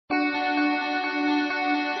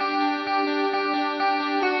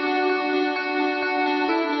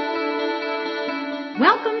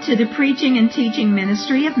Welcome to the preaching and teaching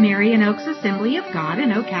ministry of Marion Oaks Assembly of God in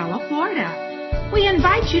Ocala, Florida. We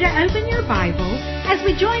invite you to open your Bible as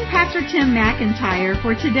we join Pastor Tim McIntyre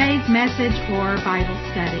for today's message or Bible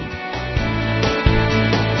study.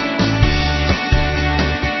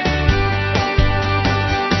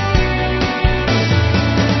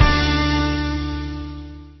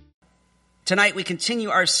 Tonight we continue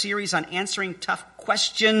our series on answering tough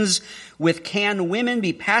questions with Can Women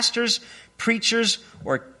Be Pastors, Preachers,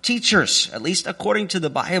 or Teachers, at least according to the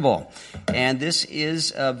Bible? And this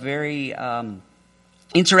is a very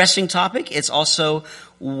interesting topic. It's also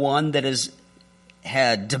one that is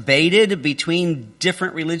had debated between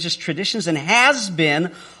different religious traditions and has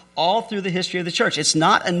been all through the history of the church. It's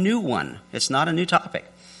not a new one. It's not a new topic.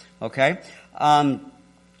 Okay?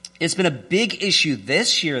 It's been a big issue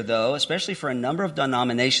this year, though, especially for a number of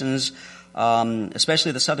denominations,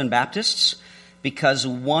 especially the Southern Baptists, because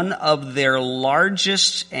one of their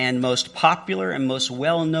largest and most popular and most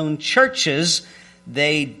well-known churches,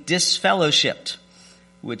 they disfellowshipped,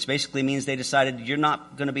 which basically means they decided you're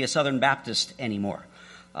not going to be a Southern Baptist anymore.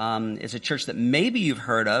 It's a church that maybe you've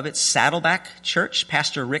heard of. It's Saddleback Church.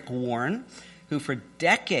 Pastor Rick Warren, who for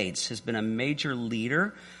decades has been a major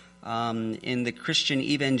leader in the Christian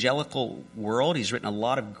evangelical world. He's written a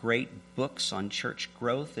lot of great books on church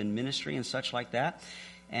growth and ministry and such like that.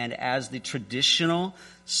 And as the traditional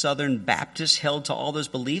Southern Baptist held to all those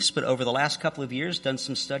beliefs, but over the last couple of years done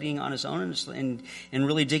some studying on his own and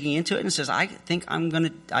really digging into it, and says, I think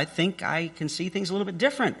I can see things a little bit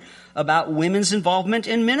different about women's involvement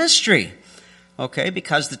in ministry. Okay,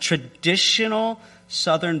 because the traditional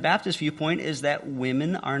Southern Baptist viewpoint is that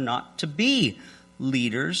women are not to be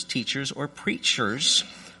leaders, teachers, or preachers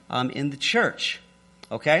in the church.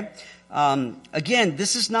 Okay? Again,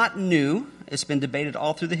 this is not new. It's been debated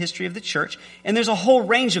all through the history of the church. And there's a whole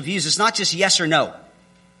range of views. It's not just yes or no.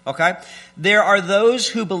 Okay? There are those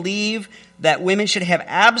who believe that women should have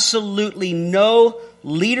absolutely no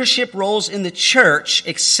leadership roles in the church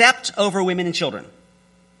except over women and children.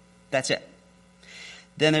 That's it.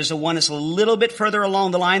 Then there's the one that's a little bit further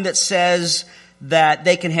along the line that says that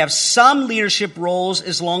they can have some leadership roles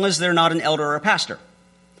as long as they're not an elder or a pastor.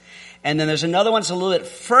 And then there's another one that's a little bit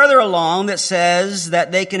further along that says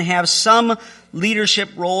that they can have some leadership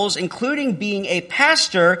roles, including being a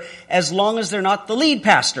pastor, as long as they're not the lead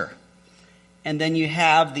pastor. And then you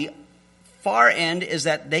have the far end is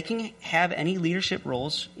that they can have any leadership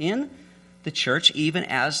roles in the church, even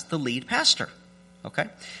as the lead pastor. Okay?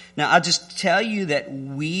 Now, I'll just tell you that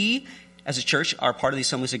we, as a church, are part of the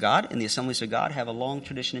Assemblies of God, and the Assemblies of God have a long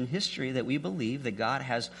tradition in history that we believe that God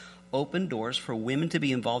has opened doors for women to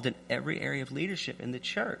be involved in every area of leadership in the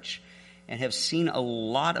church, and have seen a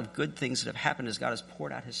lot of good things that have happened as God has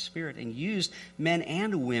poured out His Spirit and used men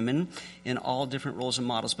and women in all different roles and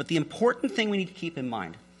models. But the important thing we need to keep in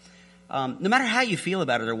mind, no matter how you feel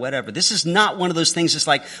about it or whatever, this is not one of those things that's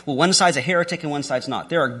like, well, one side's a heretic and one side's not.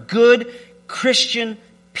 There are good Christian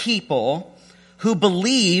people who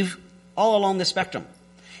believe all along the spectrum.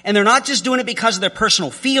 And they're not just doing it because of their personal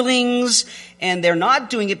feelings, and they're not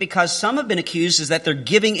doing it because some have been accused is that they're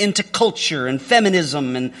giving into culture and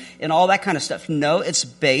feminism and all that kind of stuff. No, it's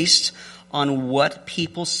based on what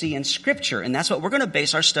people see in Scripture, and that's what we're going to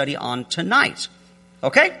base our study on tonight.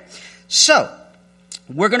 Okay? So,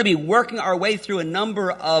 we're going to be working our way through a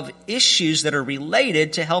number of issues that are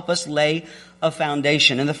related to help us lay a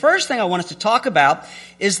foundation. And the first thing I want us to talk about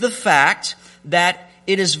is the fact that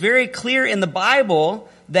it is very clear in the Bible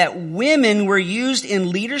that women were used in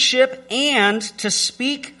leadership and to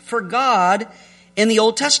speak for God in the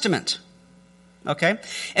Old Testament. Okay?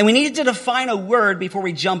 And we needed to define a word before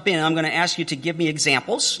we jump in. I'm going to ask you to give me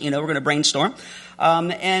examples. We're going to brainstorm.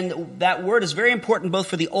 And that word is very important both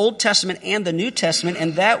for the Old Testament and the New Testament,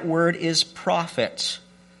 and that word is prophet.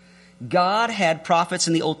 God had prophets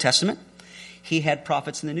in the Old Testament. He had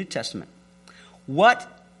prophets in the New Testament. What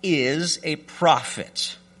is a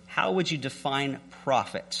prophet? How would you define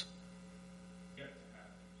prophet?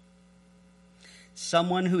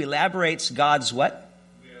 Someone who elaborates God's what?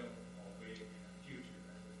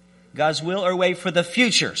 God's will or way for the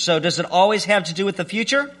future. So does it always have to do with the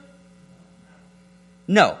future?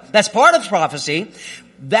 No. That's part of prophecy.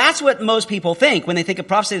 That's what most people think. When they think of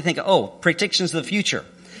prophecy, they think, predictions of the future.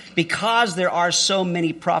 Because there are so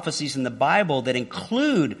many prophecies in the Bible that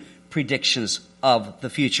include predictions of the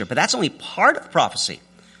future. But that's only part of prophecy.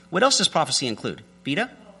 What else does prophecy include? Vita?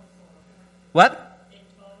 What?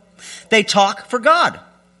 They talk for God.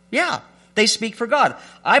 Yeah, they speak for God.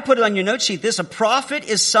 I put it on your note sheet. A prophet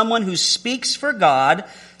is someone who speaks for God,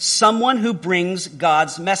 someone who brings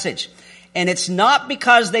God's message. And it's not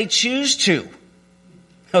because they choose to.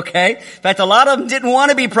 Okay? In fact, a lot of them didn't want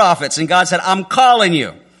to be prophets, and God said, I'm calling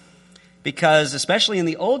you. Because especially in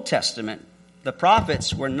the Old Testament, the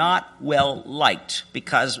prophets were not well liked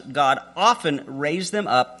because God often raised them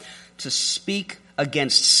up to speak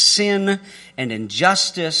against sin and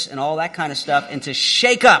injustice and all that kind of stuff and to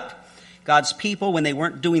shake up God's people when they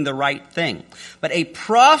weren't doing the right thing. But a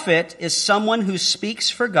prophet is someone who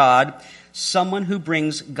speaks for God, someone who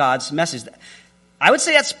brings God's message. I would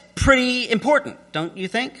say that's pretty important, don't you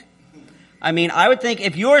think? I mean, I would think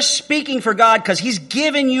if you're speaking for God because He's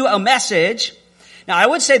given you a message. Now, I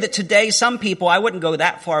would say that today some people, I wouldn't go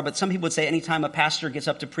that far, but some people would say anytime a pastor gets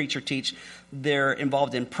up to preach or teach, they're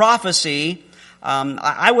involved in prophecy.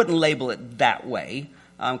 I wouldn't label it that way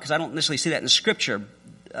because I don't necessarily see that in Scripture.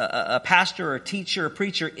 A pastor or a teacher or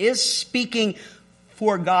preacher is speaking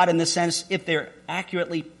for God in the sense if they're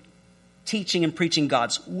accurately teaching and preaching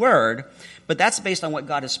God's word, but that's based on what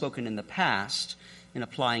God has spoken in the past and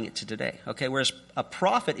applying it to today. Okay, whereas a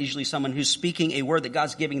prophet is usually someone who's speaking a word that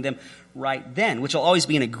God's giving them right then, which will always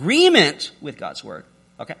be in agreement with God's word.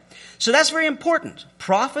 Okay, so that's very important.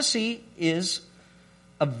 Prophecy is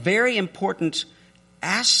a very important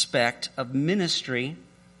aspect of ministry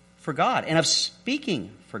for God and of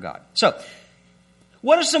speaking for God. So,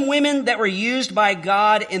 what are some women that were used by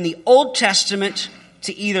God in the Old Testament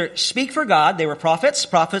to either speak for God? They were prophets.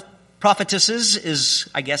 Prophetesses is,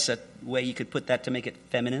 I guess, a way you could put that to make it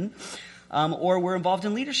feminine. Or were involved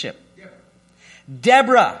in leadership.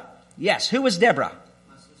 Deborah. Yes, who was Deborah?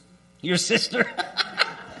 My sister. Your sister?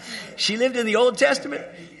 She lived in the Old Testament?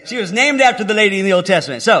 She was named after the lady in the Old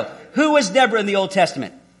Testament. So, who was Deborah in the Old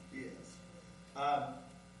Testament?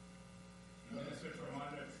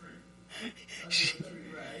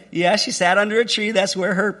 Yeah, she sat under a tree. That's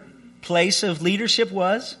where her place of leadership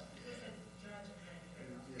was.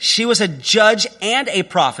 She was a judge and a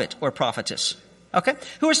prophet or prophetess. Okay.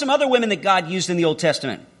 Who are some other women that God used in the Old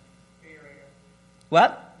Testament?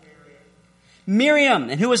 What? Miriam.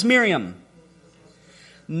 And who was Miriam?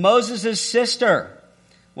 Moses' sister.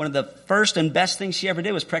 One of the first and best things she ever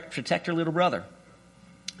did was protect her little brother.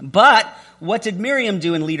 But what did Miriam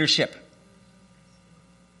do in leadership?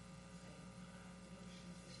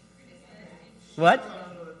 What?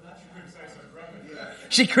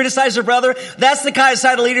 She criticized her brother. That's the kind of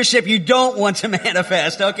side of leadership you don't want to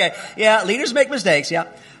manifest. Okay. Yeah, leaders make mistakes. Yeah.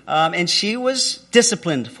 And she was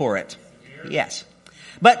disciplined for it. Yes.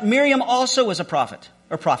 But Miriam also was a prophet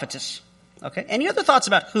or prophetess. Okay. Any other thoughts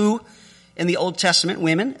about who in the Old Testament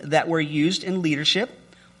women that were used in leadership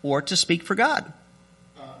or to speak for God?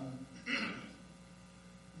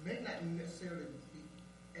 May not necessarily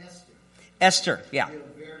be Esther. Esther, yeah.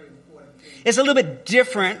 Very important thing. It's a little bit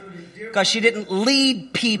different because she didn't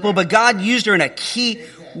lead people, but God used her in a key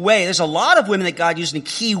way. There's a lot of women that God used in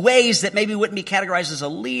key ways that maybe wouldn't be categorized as a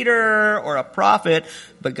leader or a prophet,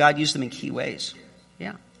 but God used them in key ways.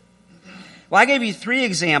 Yeah. Well, I gave you 3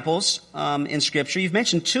 examples in Scripture. You've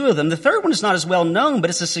mentioned 2 of them. The third one is not as well known, but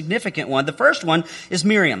it's a significant one. The first one is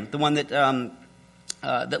Miriam, the one that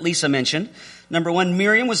that Lisa mentioned. Number 1,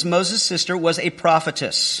 Miriam was Moses' sister, was a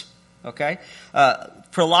prophetess. Okay?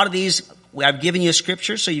 For a lot of these, I've given you a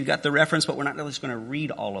scripture, so you've got the reference, but we're not really just going to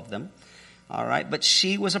read all of them. All right? But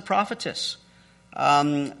she was a prophetess.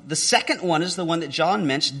 The second one is the one that John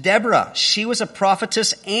mentioned, Deborah. She was a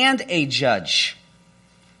prophetess and a judge.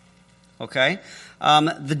 Okay?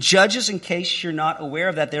 The judges, in case you're not aware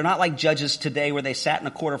of that, they're not like judges today where they sat in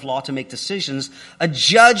a court of law to make decisions. A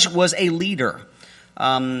judge was a leader.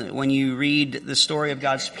 When you read the story of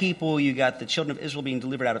God's people, you got the children of Israel being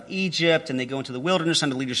delivered out of Egypt, and they go into the wilderness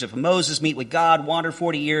under the leadership of Moses, meet with God, wander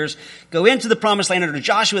 40 years, go into the promised land under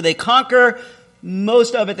Joshua. They conquer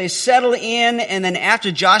most of it. They settle in, and then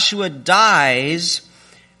after Joshua dies,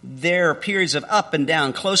 there are periods of up and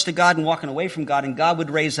down, close to God and walking away from God, and God would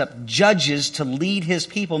raise up judges to lead His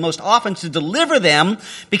people, most often to deliver them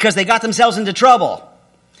because they got themselves into trouble.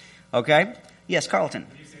 Okay? Yes, Carlton.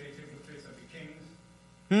 Would you say they took the place of the kings?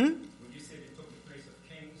 Would you say they took the place of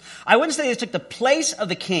kings? I wouldn't say they took the place of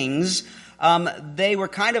the kings. They were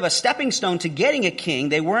kind of a stepping stone to getting a king.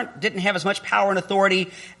 They didn't have as much power and authority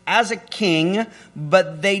as a king,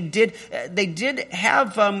 but they did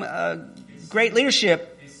have great leadership.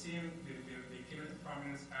 They came into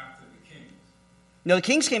prominence after the kings. No, the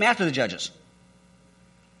kings came after the judges.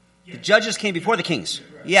 The judges came before the kings.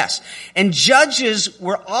 Yes. And judges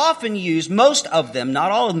were often used, most of them,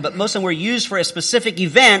 not all of them, but most of them were used for a specific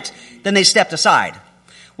event, then they stepped aside.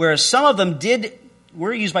 Whereas some of them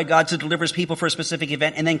were used by God to deliver His people for a specific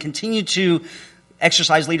event and then continued to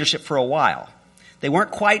exercise leadership for a while. They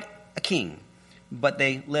weren't quite a king, but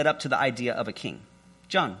they led up to the idea of a king.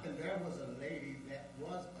 John. And there was a lady that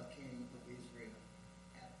was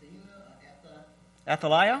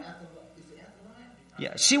Athaliah? Is it Athaliah?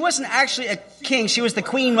 Yeah, she wasn't actually a king. She was the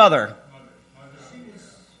queen mother.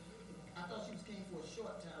 I thought she was king for a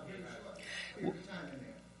short time, very short period of time in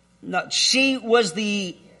there. No, she was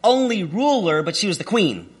the only ruler, but she was the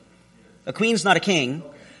queen. A queen's not a king,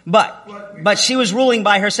 but she was ruling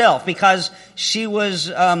by herself because she was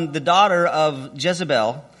the daughter of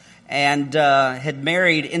Jezebel and had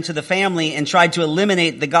married into the family and tried to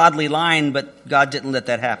eliminate the godly line, but God didn't let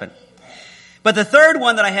that happen. But the third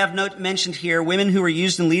one that I have mentioned here, women who were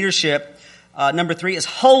used in leadership, number 3 is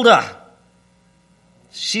Huldah.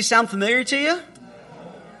 She sound familiar to you?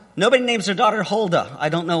 Nobody names their daughter Huldah. I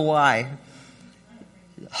don't know why.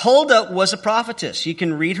 Huldah was a prophetess. You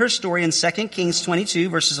can read her story in 2 Kings 22,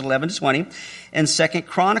 verses 11 to 20, and 2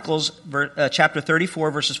 Chronicles chapter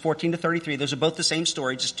 34, verses 14 to 33. Those are both the same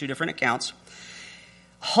story, just two different accounts.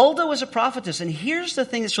 Huldah was a prophetess, and here's the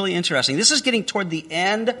thing that's really interesting. This is getting toward the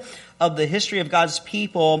end of the history of God's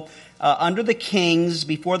people under the kings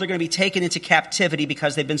before they're going to be taken into captivity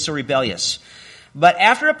because they've been so rebellious. But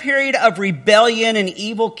after a period of rebellion and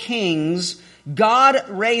evil kings, God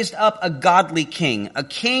raised up a godly king, a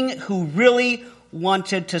king who really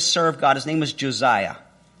wanted to serve God. His name was Josiah.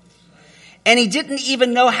 And he didn't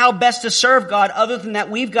even know how best to serve God other than that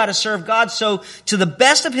we've got to serve God. So to the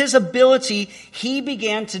best of his ability, he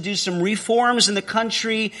began to do some reforms in the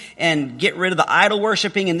country and get rid of the idol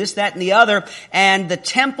worshiping and this, that, and the other. And the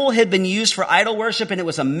temple had been used for idol worship and it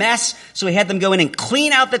was a mess. So he had them go in and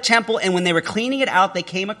clean out the temple. And when they were cleaning it out, they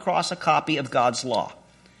came across a copy of God's law,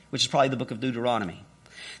 which is probably the book of Deuteronomy.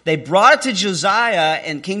 They brought it to Josiah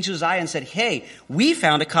and King Josiah and said, hey, we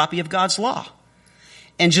found a copy of God's law.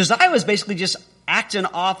 And Josiah was basically just acting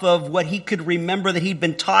off of what he could remember that he'd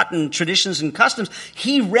been taught in traditions and customs.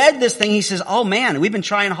 He read this thing. He says, oh man, we've been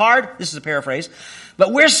trying hard. This is a paraphrase,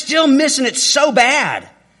 but we're still missing it so bad.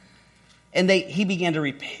 And he began to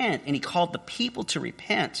repent and he called the people to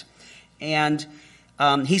repent. And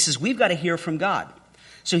he says, we've got to hear from God.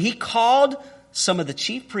 So he called some of the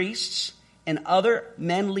chief priests and other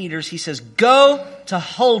men leaders. He says, go to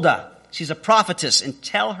Huldah. She's a prophetess, and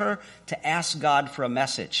tell her to ask God for a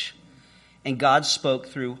message. And God spoke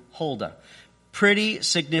through Huldah. Pretty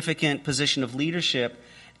significant position of leadership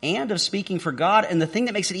and of speaking for God. And the thing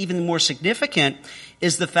that makes it even more significant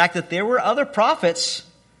is the fact that there were other prophets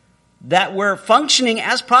that were functioning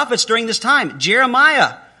as prophets during this time.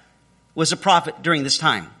 Jeremiah was a prophet during this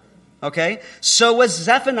time. Okay? So was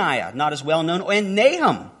Zephaniah, not as well known, and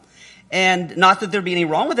Nahum. And not that there'd be any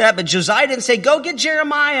wrong with that, but Josiah didn't say, go get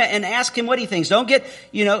Jeremiah and ask him what he thinks. Don't get,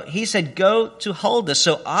 he said, go to Huldah.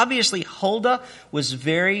 So obviously Huldah was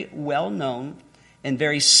very well known and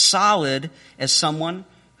very solid as someone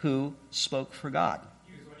who spoke for God.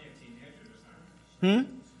 He was only a teenager this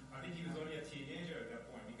time. I think he was only a teenager at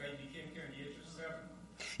that point because he became king at the age of 7.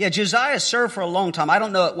 Yeah, Josiah served for a long time. I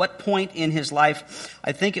don't know at what point in his life.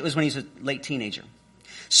 I think it was when he was a late teenager.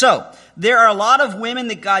 So, there are a lot of women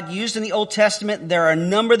that God used in the Old Testament. There are a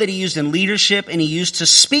number that he used in leadership and he used to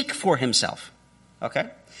speak for himself. Okay?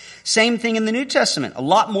 Same thing in the New Testament. A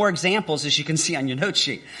lot more examples, as you can see on your note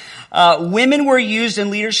sheet. Women were used in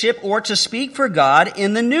leadership or to speak for God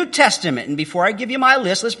in the New Testament. And before I give you my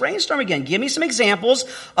list, let's brainstorm again. Give me some examples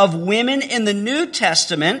of women in the New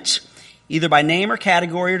Testament, either by name or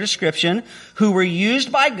category or description, who were used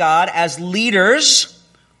by God as leaders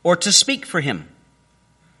or to speak for him.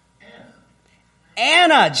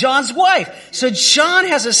 Anna, John's wife. So John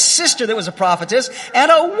has a sister that was a prophetess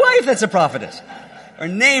and a wife that's a prophetess. Or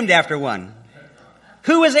named after one.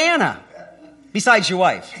 Who is Anna? Besides your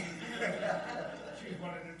wife. She was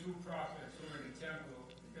one of the 2 prophets who were in the temple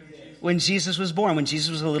When Jesus was born, when Jesus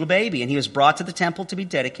was a little baby, and he was brought to the temple to be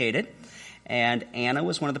dedicated. And Anna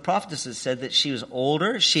was one of the prophetesses. Said that she was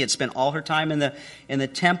older. She had spent all her time in the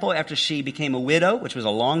temple after she became a widow, which was a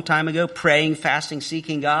long time ago, praying, fasting,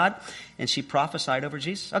 seeking God. And she prophesied over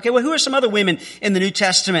Jesus. Okay, well, who are some other women in the New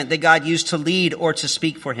Testament that God used to lead or to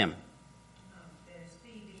speak for him? There's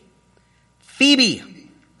Phoebe.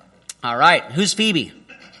 All right, who's Phoebe?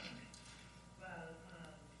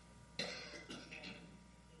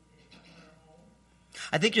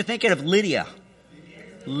 I think you're thinking of Lydia.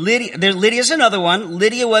 Lydia's another one.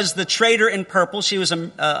 Lydia was the trader in purple. She was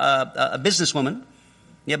a businesswoman.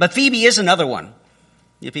 Yeah, but Phoebe is another one.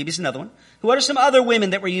 Yeah, Phoebe's another one. What are some other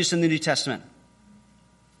women that were used in the New Testament?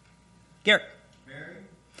 Garrett.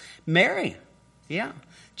 Mary. Yeah.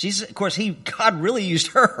 Jesus, of course, God really used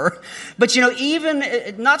her. But, even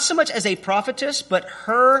not so much as a prophetess, but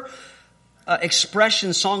her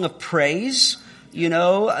expression, song of praise,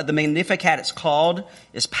 the Magnificat it's called,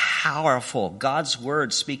 is powerful. God's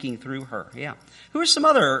word speaking through her. Yeah. Who are some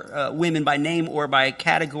other women by name or by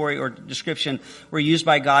category or description were used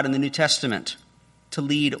by God in the New Testament to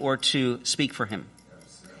lead or to speak for him?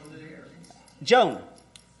 Joan.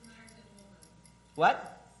 What?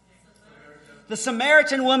 The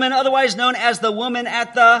Samaritan woman, otherwise known as the woman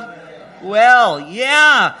at the well.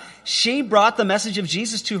 Yeah. She brought the message of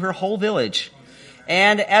Jesus to her whole village.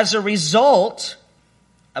 And as a result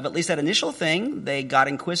of at least that initial thing, they got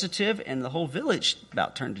inquisitive and the whole village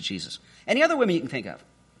about turned to Jesus. Any other women you can think of?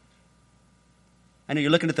 I know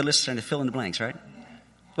you're looking at the list trying to fill in the blanks, right?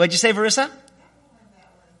 What did you say, Verissa?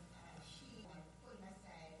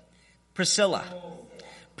 Priscilla.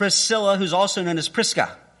 Priscilla, who's also known as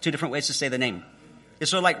Prisca. Two different ways to say the name.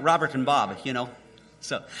 It's sort of like Robert and Bob,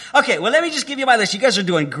 So, okay, well, let me just give you my list. You guys are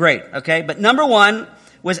doing great, okay? But number one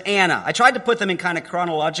was Anna. I tried to put them in kind of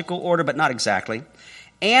chronological order, but not exactly.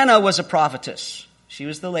 Anna was a prophetess. She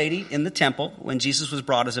was the lady in the temple when Jesus was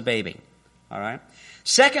brought as a baby. All right.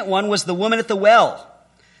 Second one was the woman at the well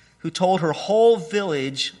who told her whole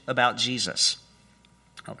village about Jesus.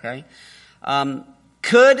 Okay.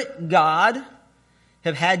 Could God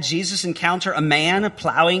have had Jesus encounter a man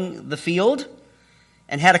plowing the field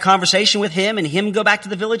and had a conversation with him and him go back to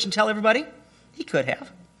the village and tell everybody? He could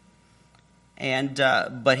have.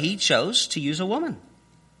 But he chose to use a woman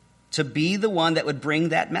to be the one that would bring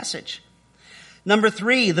that message. Number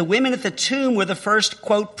three, the women at the tomb were the first,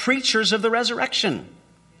 quote, preachers of the resurrection.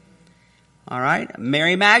 All right.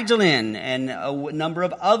 Mary Magdalene and a number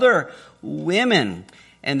of other women.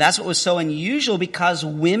 And that's what was so unusual because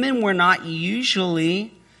women were not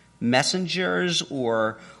usually messengers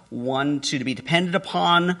or one to be depended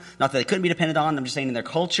upon. Not that they couldn't be depended on, I'm just saying in their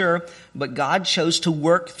culture. But God chose to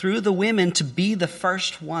work through the women to be the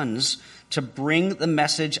first ones to bring the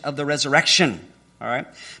message of the resurrection. All right.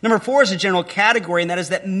 Number four is a general category, and that is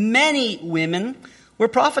that many women were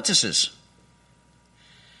prophetesses.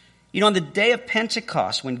 On the day of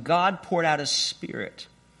Pentecost, when God poured out his Spirit,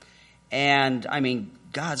 and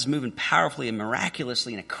God's moving powerfully and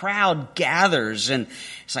miraculously, and a crowd gathers, and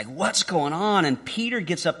it's like, what's going on? And Peter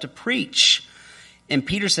gets up to preach, and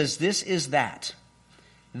Peter says, this is that.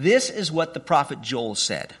 This is what the prophet Joel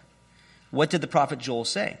said. What did the prophet Joel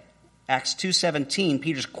say? Acts 2:17,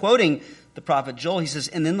 Peter's quoting the prophet Joel. He says,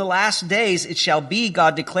 and in the last days it shall be,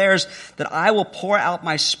 God declares, that I will pour out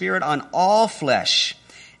my Spirit on all flesh,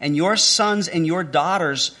 and your sons and your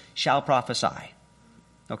daughters shall prophesy.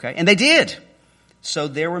 Okay, and they did. So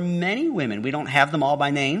there were many women. We don't have them all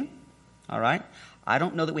by name. All right. I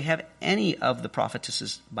don't know that we have any of the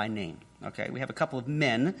prophetesses by name. Okay. We have a couple of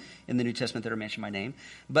men in the New Testament that are mentioned by name.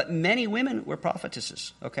 But many women were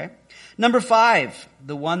prophetesses. Okay. Number five,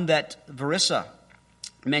 the one that Verissa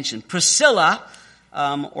mentioned. Priscilla,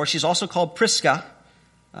 or she's also called Prisca,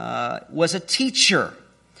 was a teacher.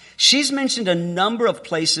 She's mentioned a number of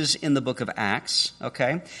places in the book of Acts,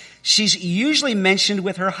 okay? She's usually mentioned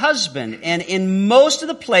with her husband, and in most of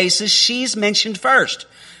the places, she's mentioned first.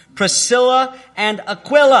 Priscilla and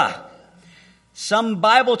Aquila. Some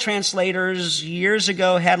Bible translators years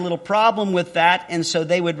ago had a little problem with that, and so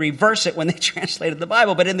they would reverse it when they translated the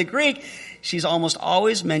Bible. But in the Greek, she's almost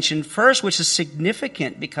always mentioned first, which is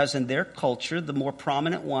significant because in their culture, the more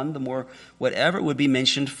prominent one, the more whatever would be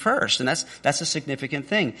mentioned first. And that's a significant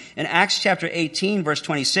thing. In Acts chapter 18, verse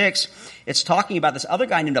 26, it's talking about this other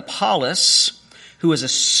guy named Apollos, who was a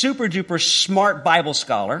super duper smart Bible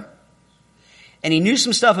scholar. And he knew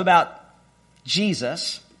some stuff about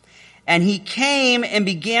Jesus. And he came and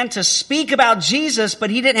began to speak about Jesus, but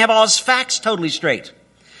he didn't have all his facts totally straight.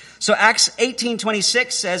 So Acts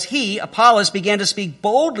 18:26 says, he, Apollos, began to speak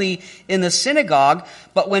boldly in the synagogue,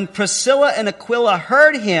 but when Priscilla and Aquila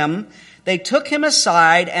heard him, they took him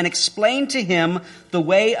aside and explained to him the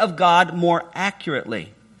way of God more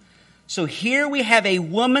accurately. So here we have a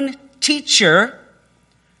woman teacher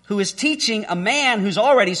who is teaching a man who's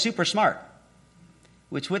already super smart,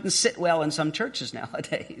 which wouldn't sit well in some churches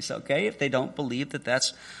nowadays, okay, if they don't believe that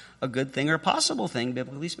that's a good thing or a possible thing,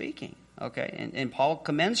 biblically speaking, okay? And Paul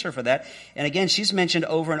commends her for that. And again, she's mentioned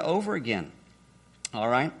over and over again, all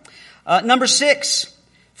right? Number six,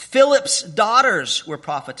 Philip's daughters were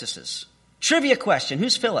prophetesses. Trivia question,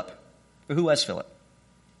 who's Philip? Or who was Philip?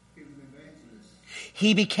 He was an evangelist.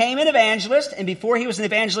 He became an evangelist, and before he was an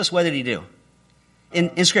evangelist, what did he do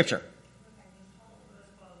in Scripture?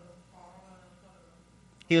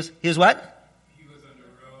 He was what? He was on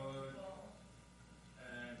the road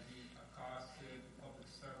and he accosted public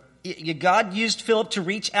servants. God used Philip to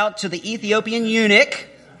reach out to the Ethiopian eunuch.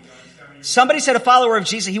 Somebody said a follower of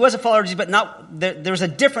Jesus. He was a follower of Jesus, but not, there was a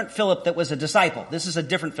different Philip that was a disciple. This is a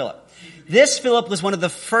different Philip. This Philip was one of the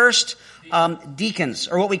first deacons,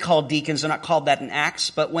 or what we call deacons. They're not called that in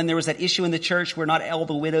Acts, but when there was that issue in the church where not all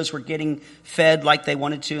the widows were getting fed like they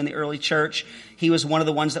wanted to in the early church, he was one of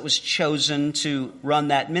the ones that was chosen to run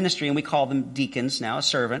that ministry, and we call them deacons now, a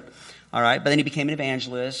servant. All right, but then he became an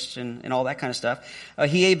evangelist and all that kind of stuff.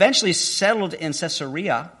 He eventually settled in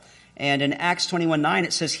Caesarea. And in Acts 21:9,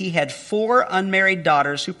 it says he had 4 unmarried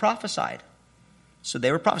daughters who prophesied. So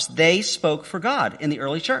they were prophets. They spoke for God in the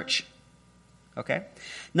early church. Okay?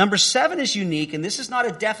 Number 7 is unique, and this is not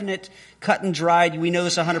a definite cut and dried, we know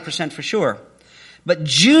this 100% for sure. But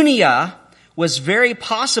Junia was very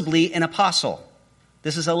possibly an apostle.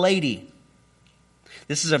 This is a lady.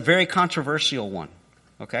 This is a very controversial one.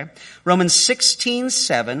 Okay? Romans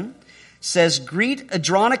 16:7 says, greet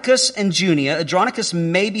Andronicus and Junia. Andronicus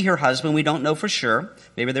may be her husband. We don't know for sure.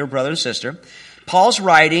 Maybe they were brother and sister. Paul's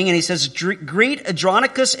writing, and he says, greet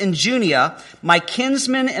Andronicus and Junia, my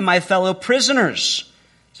kinsmen and my fellow prisoners.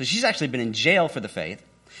 So she's actually been in jail for the faith.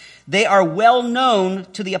 They are well known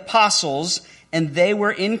to the apostles, and they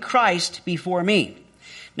were in Christ before me.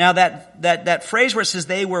 Now that phrase where it says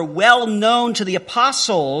they were well known to the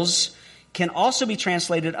apostles can also be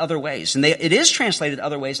translated other ways. And it is translated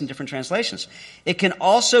other ways in different translations. It can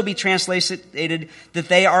also be translated that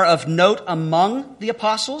they are of note among the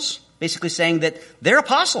apostles, basically saying that they're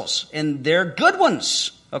apostles and they're good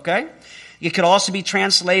ones. Okay? It could also be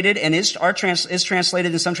translated, and is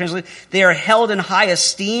translated in some translations, they are held in high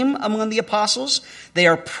esteem among the apostles. They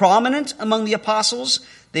are prominent among the apostles.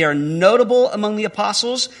 They are notable among the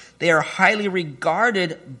apostles. They are highly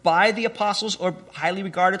regarded by the apostles or highly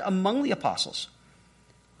regarded among the apostles.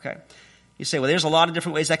 Okay. You say, well, there's a lot of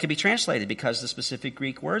different ways that could be translated because of the specific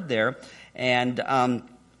Greek word there. And,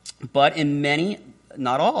 but in many,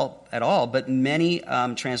 not all at all, but many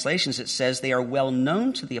translations it says they are well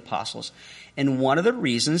known to the apostles. And one of the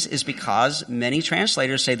reasons is because many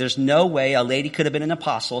translators say there's no way a lady could have been an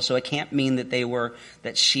apostle, so it can't mean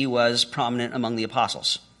that she was prominent among the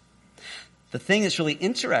apostles. The thing that's really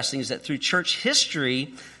interesting is that through church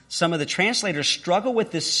history, some of the translators struggle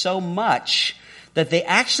with this so much that they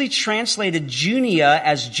actually translated Junia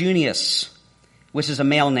as Junius, which is a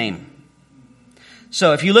male name.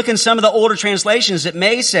 So if you look in some of the older translations, it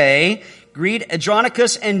may say, greet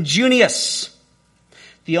Andronicus and Junius.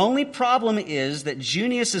 The only problem is that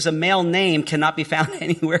Junius as a male name cannot be found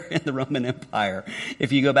anywhere in the Roman Empire.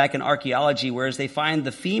 If you go back in archaeology, whereas they find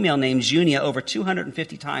the female name Junia over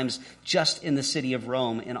 250 times just in the city of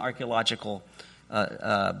Rome in archaeological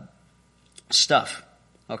stuff.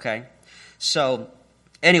 Okay? So,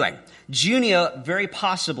 anyway, Junia very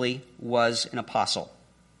possibly was an apostle.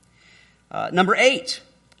 Number 8,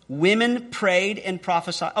 women prayed and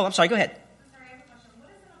prophesied. Oh, I'm sorry, go ahead.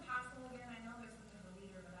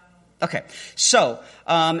 Okay, so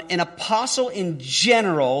an apostle in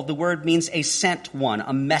general, the word means a sent one,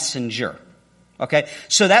 a messenger. Okay,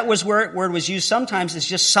 so that was word was used sometimes as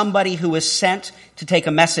just somebody who was sent to take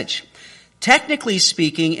a message. Technically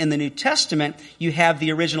speaking, in the New Testament, you have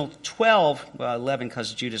the original 12, 11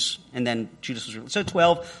 because Judas was, so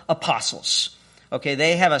 12 apostles. Okay,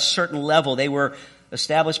 they have a certain level. They were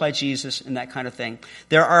established by Jesus and that kind of thing.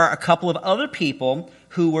 There are a couple of other people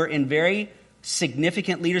who were in very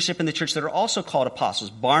significant leadership in the church that are also called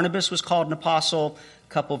apostles. Barnabas was called an apostle,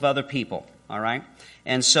 a couple of other people, all right?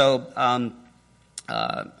 And so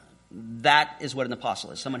that is what an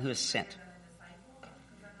apostle is, someone who is sent.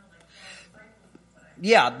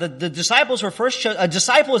 Yeah, the disciples were first chosen. A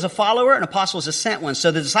disciple is a follower, an apostle is a sent one.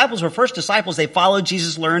 So the disciples were first disciples. They followed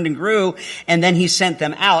Jesus, learned and grew, and then he sent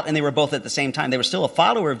them out, and they were both at the same time. They were still a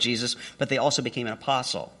follower of Jesus, but they also became an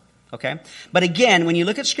apostle. Okay? But again, when you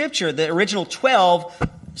look at Scripture, the original 12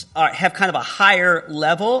 have kind of a higher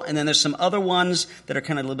level, and then there's some other ones that are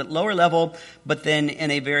kind of a little bit lower level, but then in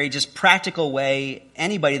a very just practical way,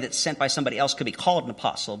 anybody that's sent by somebody else could be called an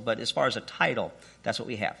apostle, but as far as a title, that's what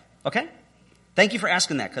we have. Okay? Thank you for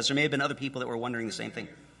asking that, because there may have been other people that were wondering the same thing.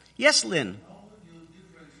 Yes, Lynn? How would you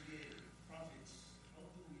differentiate prophets? How do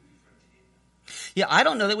we differentiate? Yeah, I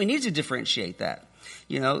don't know that we need to differentiate that.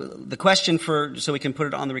 You know, the question so we can put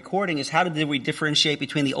it on the recording is how did we differentiate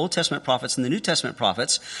between the Old Testament prophets and the New Testament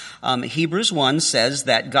prophets? Hebrews 1 says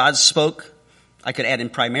that God spoke, I could add in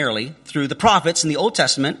primarily, through the prophets in the Old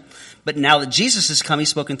Testament, but now that Jesus has come, he's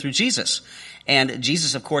spoken through Jesus. And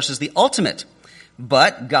Jesus, of course, is the ultimate.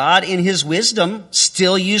 But God, in his wisdom,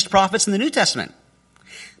 still used prophets in the New Testament.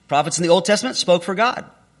 Prophets in the Old Testament spoke for God.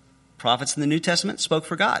 Prophets in the New Testament spoke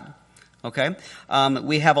for God. Okay,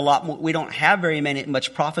 we have a lot more. We don't have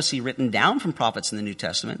much prophecy written down from prophets in the New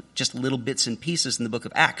Testament. Just little bits and pieces in the book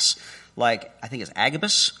of Acts. Like I think it's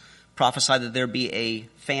Agabus prophesied that there be a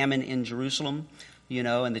famine in Jerusalem.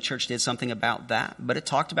 And the church did something about that. But it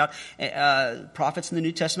talked about prophets in the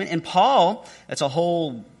New Testament. And Paul, that's a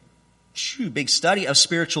whole big study of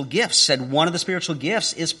spiritual gifts. Said one of the spiritual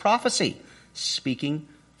gifts is prophecy, speaking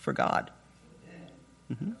for God.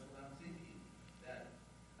 Mm-hmm.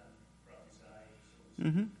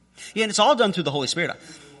 Mm-hmm. Yeah, and it's all done through the Holy Spirit.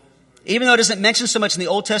 Even though it isn't mentioned so much in the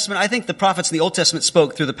Old Testament, I think the prophets in the Old Testament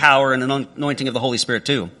spoke through the power and anointing of the Holy Spirit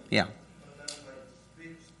too. Yeah.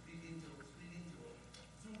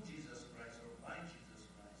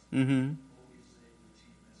 Mm-hmm.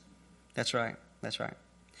 That's right. That's right.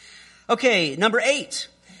 Okay, number 8.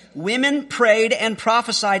 Women prayed and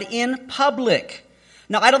prophesied in public.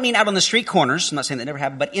 Now, I don't mean out on the street corners. I'm not saying that never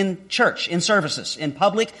happened, but in church, in services, in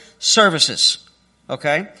public services.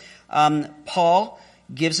 Okay? Paul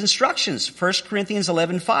gives instructions. 1 Corinthians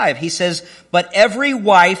 11:5. He says, but every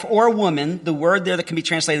wife or woman, the word there that can be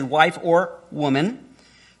translated wife or woman,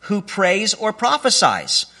 who prays or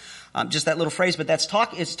prophesies. Just that little phrase, but it's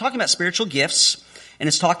talking about spiritual gifts, and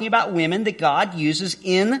it's talking about women that God uses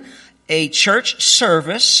in a church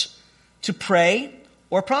service to pray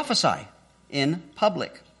or prophesy in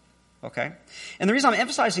public. Okay? And the reason I'm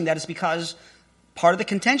emphasizing that is because part of the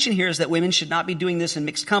contention here is that women should not be doing this in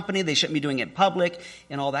mixed company. They shouldn't be doing it in public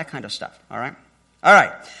and all that kind of stuff. All right? All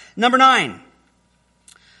right. Number 9.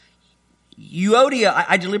 Euodia,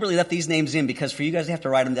 I deliberately left these names in because for you guys to have to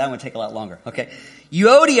write them down would take a lot longer. Okay.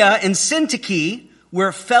 Euodia and Syntyche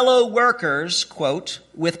were fellow workers, quote,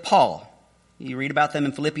 with Paul. You read about them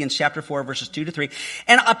in Philippians chapter 4, verses 2-3.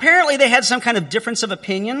 And apparently they had some kind of difference of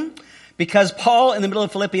opinion because Paul in the middle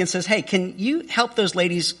of Philippians says, hey, can you help those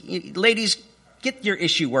ladies get your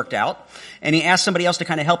issue worked out? And he asked somebody else to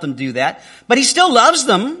kind of help them do that. But he still loves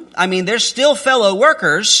them. I mean, they're still fellow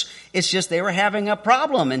workers. It's just they were having a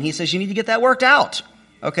problem. And he says, you need to get that worked out.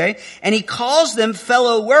 Okay? And he calls them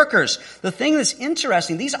fellow workers. The thing that's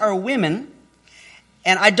interesting, these are women.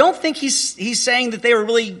 And I don't think he's saying that they were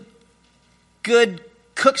really good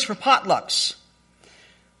cooks for potlucks.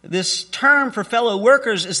 This term for fellow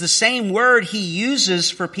workers is the same word he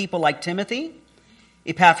uses for people like Timothy,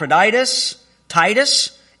 Epaphroditus,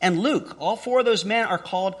 Titus, and Luke. All 4 of those men are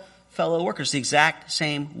called fellow workers, the exact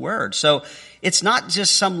same word. So it's not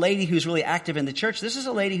just some lady who's really active in the church. This is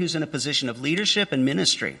a lady who's in a position of leadership and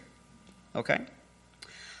ministry. Okay?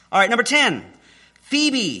 All right, number 10.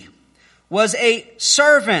 Phoebe was a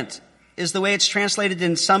servant, is the way it's translated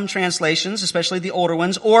in some translations, especially the older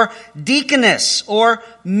ones, or deaconess, or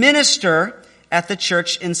minister at the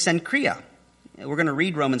church in Cenchrea. We're going to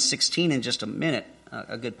read Romans 16 in just a minute,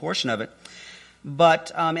 a good portion of it.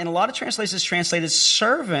 But in a lot of translations, it's translated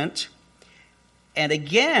servant. And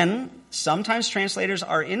again, sometimes translators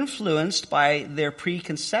are influenced by their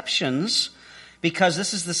preconceptions because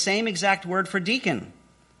this is the same exact word for deacon,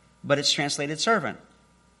 but it's translated servant.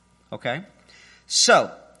 Okay?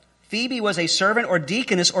 So, Phoebe was a servant or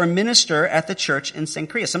deaconess or minister at the church in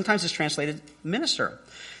Cenchrea. Sometimes it's translated minister.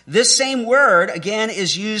 This same word, again,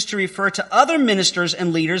 is used to refer to other ministers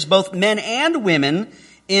and leaders, both men and women,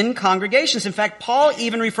 in congregations. In fact, Paul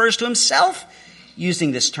even refers to himself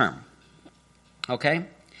using this term. Okay?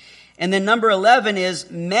 And then number 11 is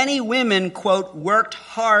many women, quote, worked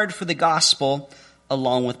hard for the gospel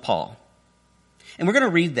along with Paul. And we're going to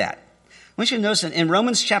read that. I want you to notice in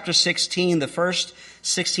Romans chapter 16, the first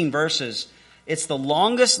 16 verses, it's the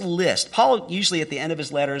longest list. Paul usually at the end of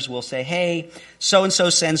his letters will say, hey, so-and-so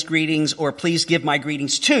sends greetings, or please give my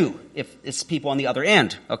greetings to, if it's people on the other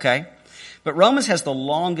end, okay? But Romans has the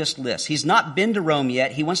longest list. He's not been to Rome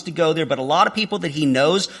yet. He wants to go there, but a lot of people that he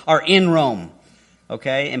knows are in Rome,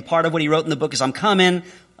 okay? And part of what he wrote in the book is, I'm coming,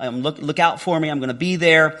 look out for me, I'm going to be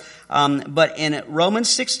there. But in Romans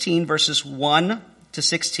 16, verses 1 to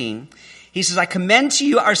 16, he says, I commend to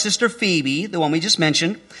you our sister Phoebe, the one we just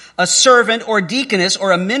mentioned, a servant or deaconess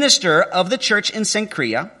or a minister of the church in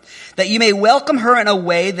Cenchrea, that you may welcome her in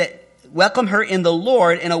the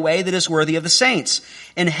Lord in a way that is worthy of the saints,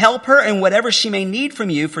 and help her in whatever she may need from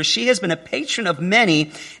you, for she has been a patron of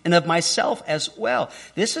many and of myself as well.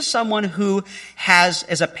 This is someone who has,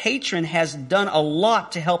 as a patron, has done a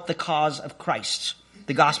lot to help the cause of Christ,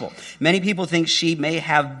 the gospel. Many people think she may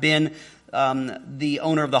have been the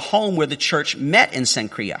owner of the home where the church met in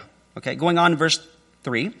Cenchrea. Okay, going on in verse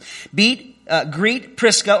 3. Greet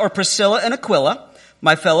Prisca or Priscilla and Aquila,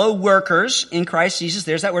 my fellow workers in Christ Jesus.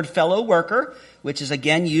 There's that word fellow worker, which is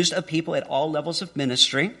again used of people at all levels of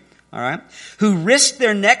ministry. All right. Who risked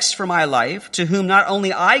their necks for my life, to whom not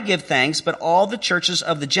only I give thanks, but all the churches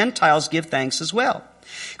of the Gentiles give thanks as well.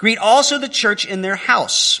 Greet also the church in their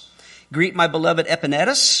house. Greet my beloved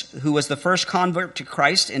Epaenetus, who was the first convert to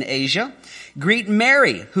Christ in Asia. Greet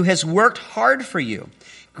Mary, who has worked hard for you.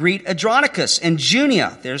 Greet Andronicus and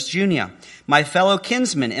Junia. There's Junia. My fellow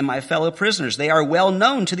kinsmen and my fellow prisoners. They are well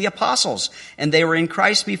known to the apostles, and they were in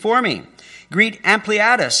Christ before me. Greet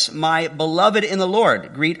Ampliatus, my beloved in the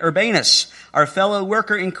Lord. Greet Urbanus, our fellow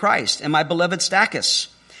worker in Christ, and my beloved Stachys.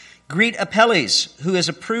 Greet Apelles, who is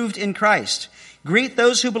approved in Christ. Greet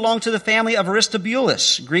those who belong to the family of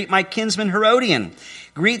Aristobulus. Greet my kinsman Herodian.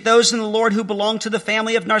 Greet those in the Lord who belong to the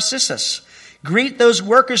family of Narcissus. Greet those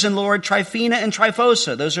workers in the Lord, Tryphena and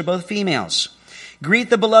Tryphosa. Those are both females. Greet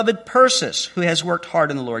the beloved Persis, who has worked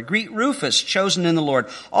hard in the Lord. Greet Rufus, chosen in the Lord.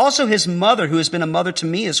 Also his mother, who has been a mother to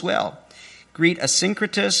me as well. Greet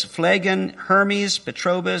Asyncritus, Phlegon, Hermes,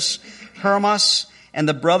 Petrobus, Hermas, and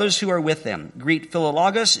the brothers who are with them. Greet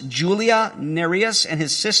Philologus, Julia, Nereus, and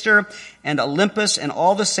his sister, and Olympus, and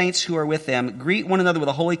all the saints who are with them. Greet one another with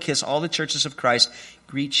a holy kiss. All the churches of Christ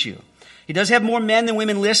greet you. He does have more men than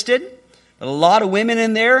women listed, but a lot of women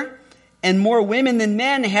in there, and more women than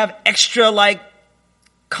men have extra,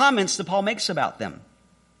 comments that Paul makes about them.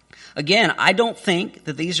 Again, I don't think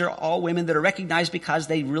that these are all women that are recognized because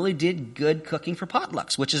they really did good cooking for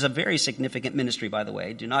potlucks, which is a very significant ministry, by the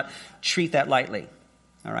way. Do not treat that lightly.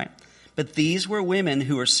 All right? But these were women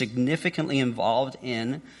who were significantly involved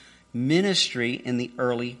in ministry in the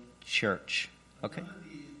early church. Okay?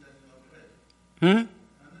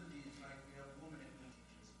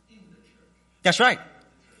 That's right.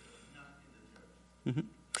 Mm-hmm.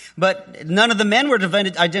 But none of the men were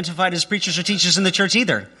identified as preachers or teachers in the church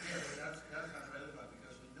either.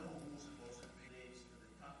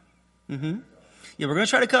 Mm-hmm. Yeah, we're going to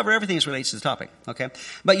try to cover everything as relates to the topic, okay?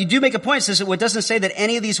 But you do make a point, says it doesn't say that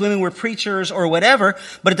any of these women were preachers or whatever,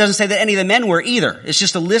 but it doesn't say that any of the men were either. It's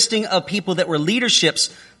just a listing of people that were leaders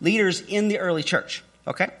in the early church,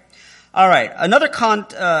 okay? All right, another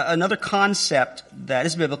concept that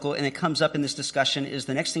is biblical, and it comes up in this discussion, is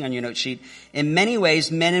the next thing on your note sheet. In many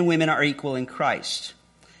ways, men and women are equal in Christ.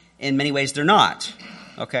 In many ways, they're not,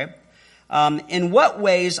 okay? In what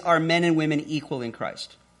ways are men and women equal in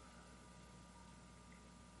Christ?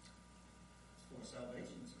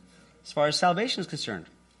 As far as salvation is concerned,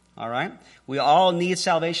 all right? We all need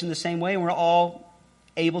salvation the same way, and we're all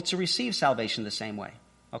able to receive salvation the same way,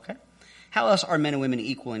 okay? How else are men and women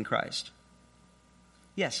equal in Christ?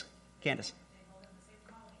 Yes, Candace.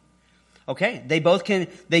 Okay, they both can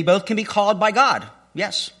be called by God,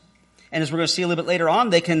 yes. And as we're going to see a little bit later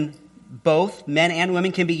on, both men and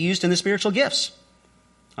women can be used in the spiritual gifts,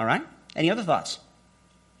 all right? Any other thoughts?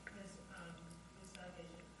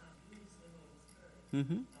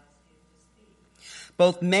 Mm-hmm.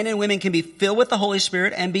 Both men and women can be filled with the Holy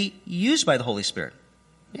Spirit and be used by the Holy Spirit.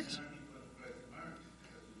 Yes.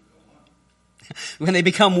 When they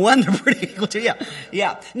become one, they're pretty equal to,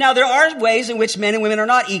 yeah. Now, there are ways in which men and women are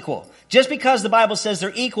not equal. Just because the Bible says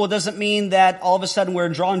they're equal doesn't mean that all of a sudden we're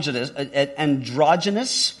androgynous.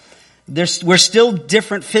 We're still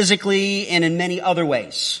different physically and in many other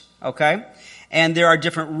ways, okay? And there are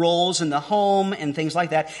different roles in the home and things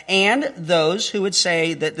like that. And those who would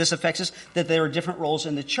say that this affects us, that there are different roles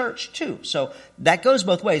in the church too. So that goes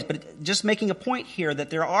both ways. But just making a point here that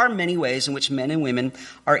there are many ways in which men and women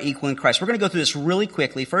are equal in Christ. We're going to go through this really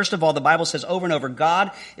quickly. First of all, the Bible says over and over,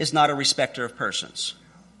 God is not a respecter of persons.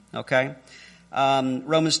 Okay?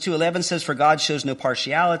 Romans 2:11 says, for God shows no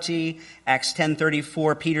partiality. Acts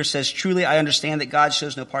 10:34, Peter says, truly I understand that God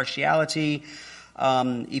shows no partiality.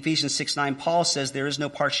 Ephesians 6:9, Paul says there is no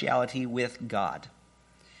partiality with God.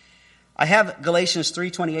 I have Galatians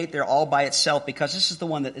 3:28 there all by itself because this is the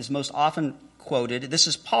one that is most often quoted. This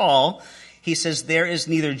is Paul. He says there is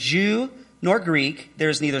neither Jew nor Greek, there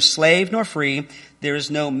is neither slave nor free, there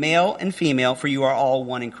is no male and female, for you are all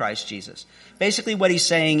one in Christ Jesus. Basically what he's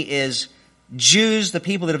saying is Jews, the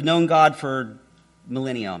people that have known God for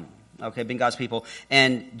millennium, okay, been God's people,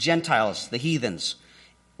 and Gentiles, the heathens.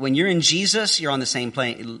 When you're in Jesus, you're on the same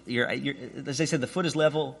plane. As they said, the foot is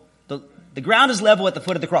level. The ground is level at the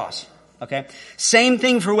foot of the cross. Okay? Same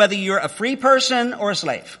thing for whether you're a free person or a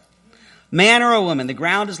slave. Man or a woman, the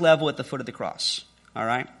ground is level at the foot of the cross. All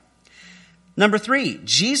right? Number 3,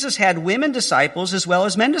 Jesus had women disciples as well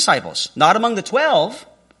as men disciples. Not among the 12,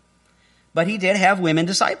 but he did have women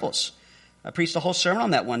disciples. preached a whole sermon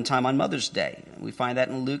on that one time on Mother's Day. We find that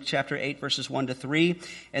in Luke chapter 8, verses 1 to 3.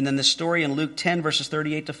 And then the story in Luke 10, verses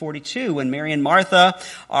 38 to 42, when Mary and Martha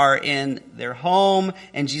are in their home,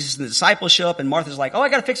 and Jesus and the disciples show up, and Martha's like, oh, I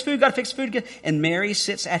gotta fix food. And Mary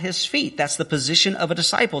sits at his feet. That's the position of a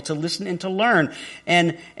disciple, to listen and to learn.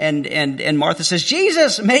 And Martha says,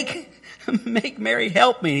 Jesus, make Mary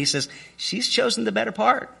help me. And he says, she's chosen the better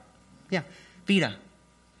part. Yeah. Vida.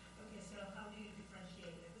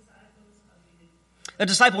 A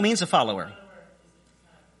disciple means a follower.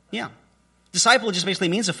 Yeah. Disciple just basically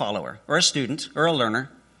means a follower or a student or a learner.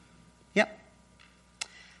 Yep.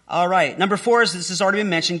 All right. Number 4 is, this has already been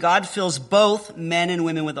mentioned, God fills both men and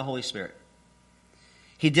women with the Holy Spirit.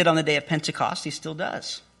 He did on the day of Pentecost. He still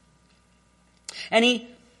does. And he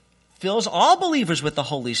fills all believers with the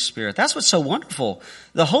Holy Spirit. That's what's so wonderful.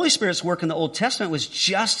 The Holy Spirit's work in the Old Testament was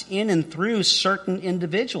just in and through certain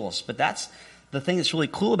individuals. But that's the thing that's really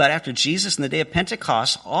cool about after Jesus and the day of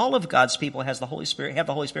Pentecost, all of God's people have the Holy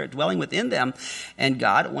Spirit dwelling within them, and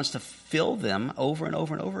God wants to fill them over and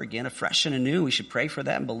over and over again, afresh and anew. We should pray for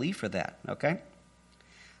that and believe for that, okay?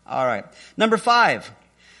 All right. Number 5,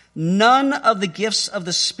 none of the gifts of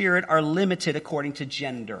the Spirit are limited according to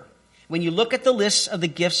gender. When you look at the list of the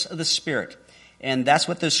gifts of the Spirit, and that's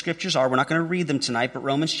what those scriptures are, we're not going to read them tonight, but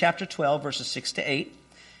Romans chapter 12, verses 6 to 8,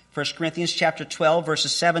 1 Corinthians chapter 12,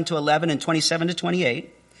 verses 7 to 11 and 27 to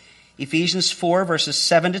 28. Ephesians 4, verses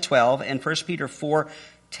 7 to 12. And 1 Peter 4,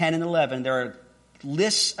 10 and 11. There are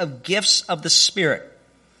lists of gifts of the Spirit.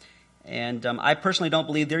 And I personally don't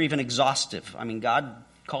believe they're even exhaustive. I mean, God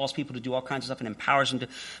calls people to do all kinds of stuff and empowers them to.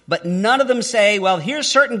 But none of them say, well, here's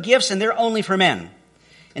certain gifts and they're only for men.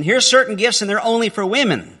 And here's certain gifts and they're only for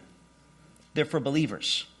women. They're for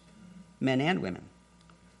believers. Men and women.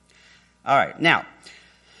 All right. Now,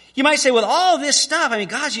 you might say, well, all this stuff, I mean,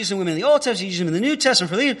 God's using women in the Old Testament, He's using them in the New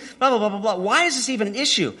Testament for leaders, blah, blah, blah, blah, blah. Why is this even an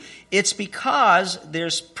issue? It's because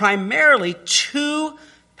there's primarily 2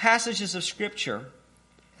 passages of Scripture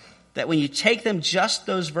that when you take them, just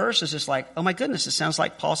those verses, it's like, oh my goodness, it sounds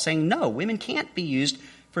like Paul saying, no, women can't be used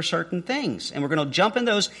for certain things. And we're going to jump in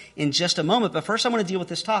those in just a moment, but first I want to deal with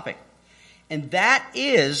this topic. And that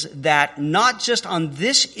is that not just on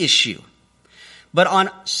this issue, but on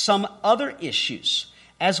some other issues,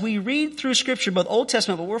 as we read through Scripture, both Old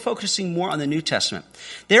Testament, but we're focusing more on the New Testament,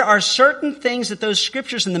 there are certain things that those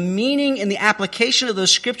Scriptures and the meaning and the application of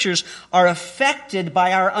those Scriptures are affected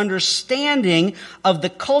by our understanding of the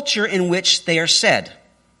culture in which they are said.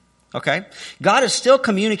 Okay? God is still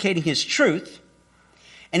communicating His truth,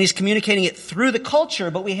 and He's communicating it through the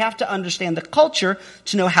culture, but we have to understand the culture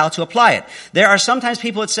to know how to apply it. There are sometimes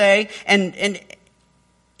people that say, and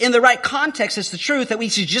in the right context, it's the truth that we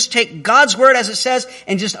should just take God's word as it says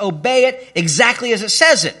and just obey it exactly as it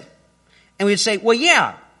says it. And we'd say, well,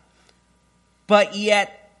 yeah, but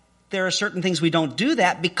yet there are certain things we don't do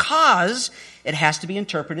that because it has to be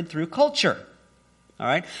interpreted through culture. All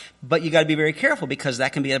right? But you got to be very careful because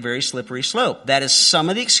that can be a very slippery slope. That is some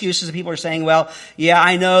of the excuses that people are saying, well, yeah,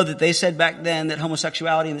 I know that they said back then that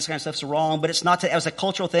homosexuality and this kind of stuff's wrong, but it's not, it was a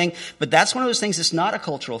cultural thing. But that's one of those things that's not a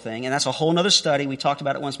cultural thing, and that's a whole other study. We talked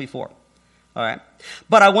about it once before. All right?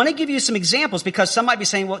 But I want to give you some examples because some might be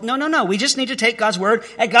saying, well, no, we just need to take God's word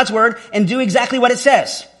at God's word and do exactly what it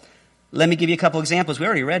says. Let me give you a couple examples. We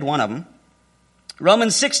already read one of them.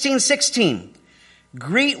 Romans 16:16.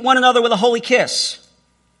 Greet one another with a holy kiss.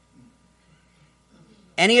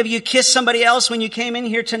 Any of you kiss somebody else when you came in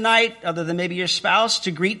here tonight, other than maybe your spouse,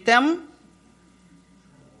 to greet them?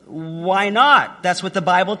 Why not? That's what the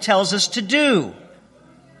Bible tells us to do.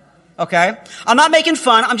 Okay? I'm not making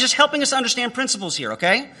fun. I'm just helping us understand principles here,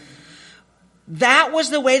 okay? That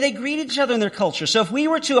was the way they greeted each other in their culture. So if we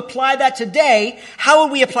were to apply that today, how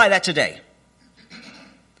would we apply that today?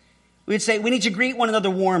 We'd say we need to greet one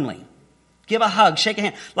another warmly. Give a hug, shake a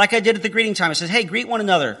hand. Like I did at the greeting time. I said, hey, greet one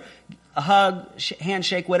another. A hug,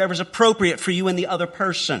 handshake, whatever's appropriate for you and the other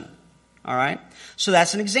person. All right? So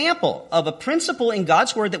that's an example of a principle in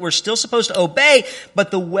God's word that we're still supposed to obey,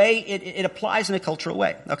 but the way it applies in a cultural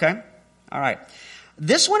way. Okay? All right.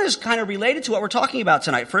 This one is kind of related to what we're talking about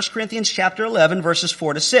tonight. 1 Corinthians chapter 11, verses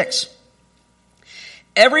 4 to 6.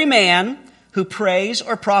 Every man who prays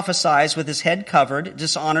or prophesies with his head covered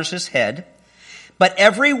dishonors his head. But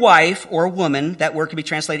every wife or woman, that word can be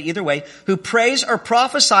translated either way, who prays or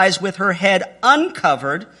prophesies with her head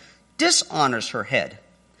uncovered, dishonors her head,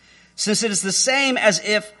 since it is the same as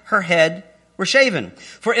if her head were shaven.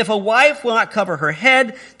 For if a wife will not cover her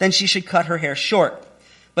head, then she should cut her hair short.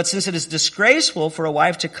 But since it is disgraceful for a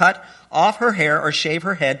wife to cut off her hair or shave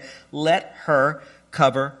her head, let her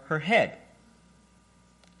cover her head.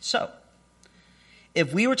 So,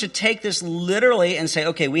 if we were to take this literally and say,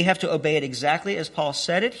 okay, we have to obey it exactly as Paul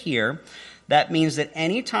said it here, that means that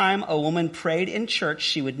any time a woman prayed in church,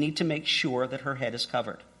 she would need to make sure that her head is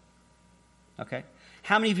covered. Okay?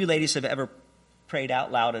 How many of you ladies have ever prayed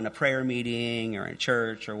out loud in a prayer meeting or in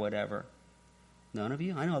church or whatever? None of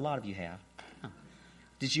you? I know a lot of you have. Huh.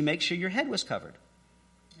 Did you make sure your head was covered?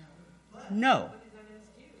 No.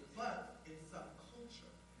 But in some culture.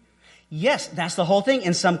 Yes, that's the whole thing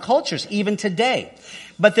in some cultures, even today.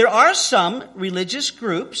 But there are some religious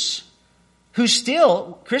groups who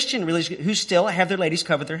still, Christian religious, who still have their ladies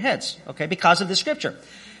cover their heads, okay, because of the scripture.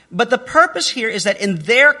 But the purpose here is that in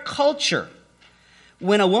their culture,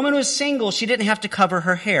 when a woman was single, she didn't have to cover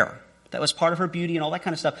her hair. That was part of her beauty and all that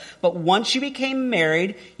kind of stuff. But once you became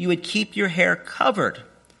married, you would keep your hair covered.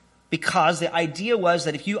 Because the idea was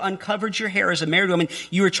that if you uncovered your hair as a married woman,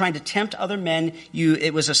 you were trying to tempt other men.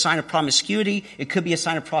 It was a sign of promiscuity. It could be a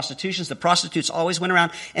sign of prostitution. The prostitutes always went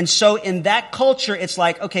around. And so in that culture, it's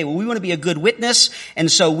like, okay, well, we want to be a good witness. And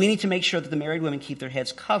so we need to make sure that the married women keep their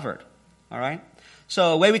heads covered. All right?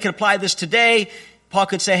 So a way we could apply this today, Paul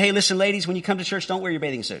could say, hey, listen, ladies, when you come to church, don't wear your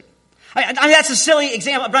bathing suit. I mean, that's a silly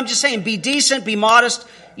example, but I'm just saying, be decent, be modest,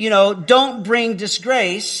 don't bring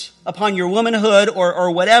disgrace upon your womanhood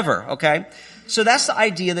or whatever, okay? So that's the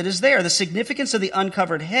idea that is there. The significance of the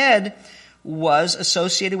uncovered head was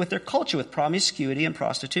associated with their culture, with promiscuity and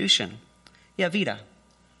prostitution. Yeah, Vita.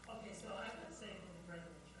 Okay, so I'm not saying in the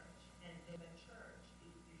Brethren church, and in the church,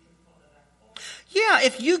 you should follow that culture. Yeah,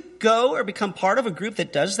 if you go or become part of a group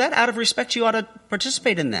that does that, out of respect, you ought to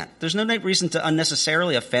participate in that. There's no reason to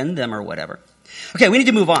unnecessarily offend them or whatever. Okay, we need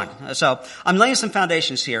to move on. So I'm laying some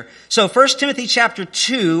foundations here. So 1 Timothy chapter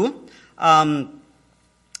 2,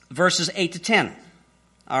 verses 8 to 10.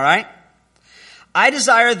 All right? I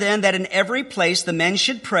desire then that in every place the men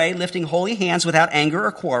should pray, lifting holy hands without anger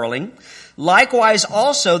or quarreling. Likewise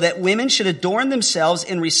also that women should adorn themselves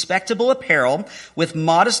in respectable apparel, with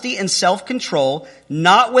modesty and self-control,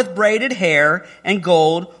 not with braided hair and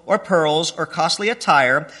gold or pearls or costly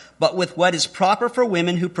attire, but with what is proper for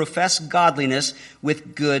women who profess godliness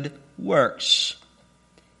with good works.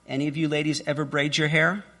 Any of you ladies ever braid your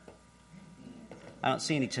hair? I don't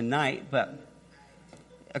see any tonight, but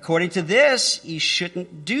according to this, you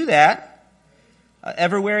shouldn't do that.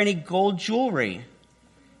 Ever wear any gold jewelry?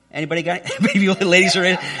 Anybody got it? Maybe you ladies are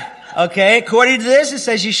in. Okay, according to this, it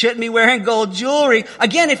says you shouldn't be wearing gold jewelry.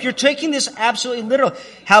 Again, if you're taking this absolutely literal,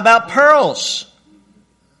 how about pearls?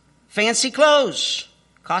 Fancy clothes?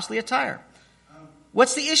 Costly attire?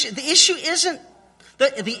 What's the issue? The issue isn't,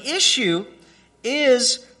 the issue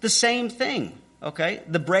is the same thing. Okay?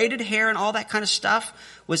 The braided hair and all that kind of stuff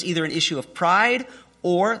was either an issue of pride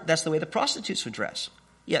or that's the way the prostitutes would dress.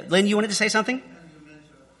 Yeah, Lynn, you wanted to say something?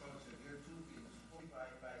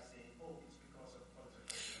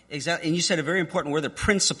 Exactly, and you said a very important word, the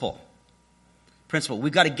principle.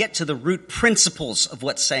 We've got to get to the root principles of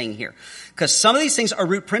what's saying here. Because some of these things are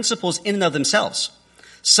root principles in and of themselves.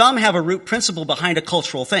 Some have a root principle behind a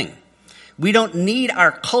cultural thing. We don't need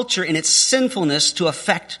our culture in its sinfulness to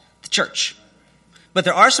affect the church. But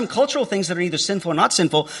there are some cultural things that are either sinful or not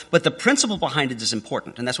sinful, but the principle behind it is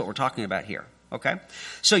important, and that's what we're talking about here. Okay?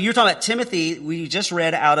 So you're talking about Timothy. We just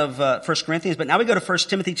read out of 1 Corinthians, but now we go to 1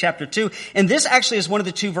 Timothy chapter 2. And this actually is one of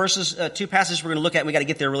the two passages we're going to look at. We got to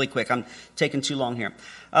get there really quick. I'm taking too long here.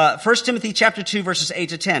 1 Timothy chapter 2, verses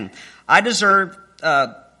 8 to 10. I just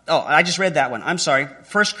read that one. I'm sorry.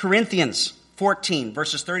 1 Corinthians 14,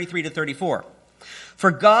 verses 33 to 34.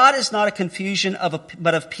 For God is not a confusion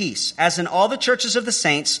but of peace. As in all the churches of the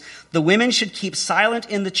saints, the women should keep silent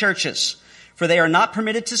in the churches. For they are not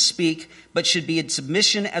permitted to speak, but should be in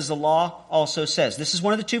submission as the law also says. This is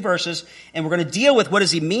one of the two verses, and we're going to deal with what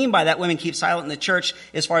does he mean by that women keep silent in the church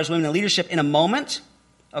as far as women in leadership in a moment.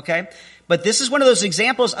 Okay? But this is one of those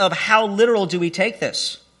examples of how literal do we take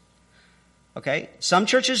this. Okay? Some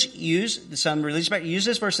churches some religious use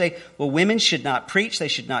this verse, say, well, women should not preach, they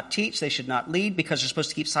should not teach, they should not lead because they're supposed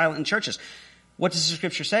to keep silent in churches. What does the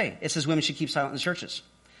scripture say? It says women should keep silent in the churches.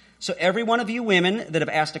 So every one of you women that have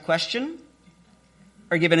asked a question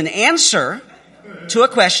or given an answer to a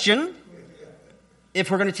question,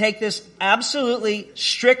 if we're going to take this absolutely,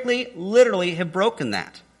 strictly, literally, have broken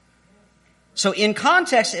that. So in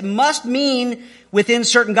context, it must mean within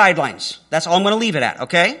certain guidelines. That's all I'm going to leave it at,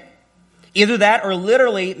 okay? Either that or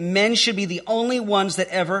literally men should be the only ones that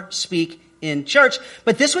ever speak in church.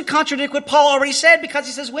 But this would contradict what Paul already said because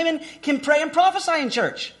he says women can pray and prophesy in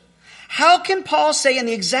church. How can Paul say in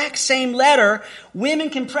the exact same letter, women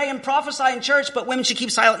can pray and prophesy in church, but women should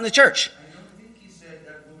keep silent in the church? I don't think he said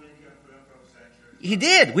that women can pray and prophesy in church. He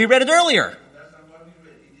did. We read it earlier. That's not what we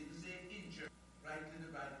read. He didn't say in church. Right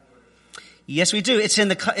Yes, we do. It's in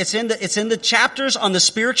the chapters on the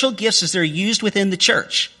spiritual gifts as they're used within the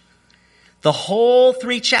church. The whole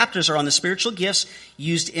 3 chapters are on the spiritual gifts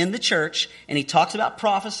used in the church, and he talks about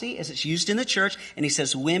prophecy as it's used in the church, and he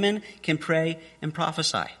says women can pray and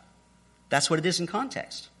prophesy. That's what it is in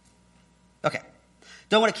context. Okay.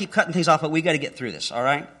 Don't want to keep cutting things off, but we got to get through this, all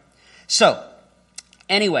right? So,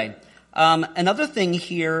 anyway, another thing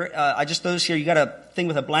here, I just noticed here, you got a thing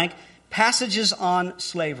with a blank. Passages on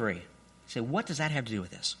slavery. You say, what does that have to do with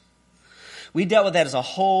this? We dealt with that as a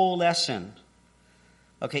whole lesson.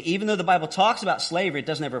 Okay, even though the Bible talks about slavery, it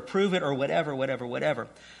doesn't ever prove it or whatever.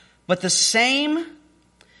 But the same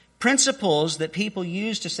principles that people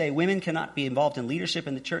use to say women cannot be involved in leadership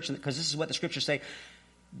in the church, because this is what the scriptures say,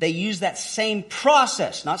 they use that same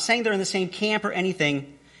process, not saying they're in the same camp or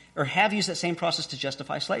anything, or have used that same process to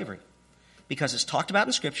justify slavery. Because it's talked about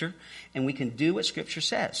in Scripture, and we can do what Scripture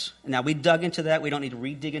says. Now, we dug into that. We don't need to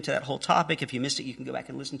re-dig into that whole topic. If you missed it, you can go back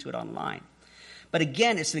and listen to it online. But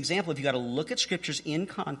again, it's an example of you got to look at Scriptures in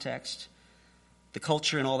context, the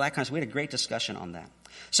culture and all that kind of stuff. We had a great discussion on that.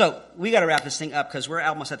 So we got to wrap this thing up because we're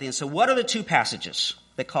almost at the end. So what are the 2 passages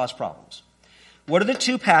that cause problems? What are the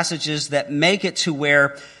 2 passages that make it to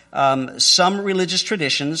where some religious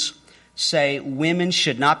traditions say women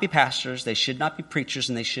should not be pastors, they should not be preachers,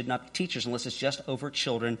 and they should not be teachers unless it's just over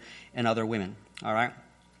children and other women? All right?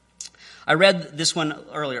 I read this one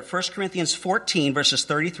earlier, 1 Corinthians 14, verses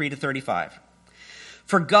 33 to 35.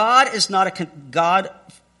 For God is not a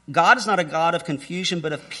God of confusion,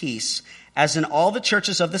 but of peace, as in all the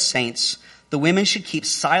churches of the saints, the women should keep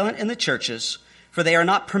silent in the churches, for they are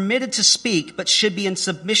not permitted to speak, but should be in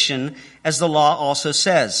submission, as the law also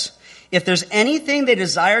says. If there's anything they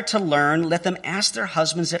desire to learn, let them ask their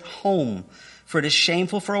husbands at home, for it is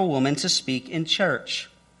shameful for a woman to speak in church.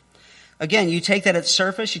 Again, you take that at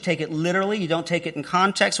surface, you take it literally, you don't take it in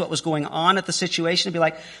context, what was going on at the situation, and be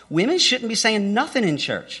like, women shouldn't be saying nothing in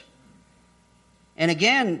church. And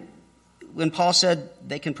again, when Paul said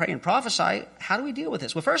they can pray and prophesy, how do we deal with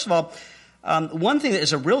this? Well, first of all, one thing that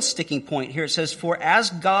is a real sticking point here, it says, For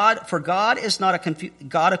God is not a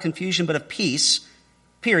God of confusion, but of peace,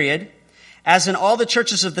 period. As in all the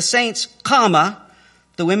churches of the saints, comma,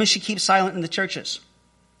 the women should keep silent in the churches.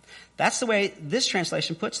 That's the way this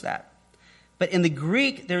translation puts that. But in the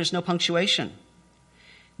Greek, there is no punctuation.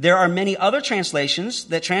 There are many other translations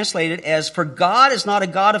that translate it as, For God is not a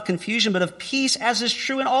God of confusion, but of peace, as is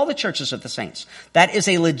true in all the churches of the saints. That is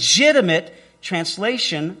a legitimate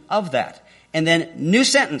translation of that. And then, new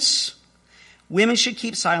sentence, women should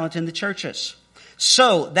keep silent in the churches.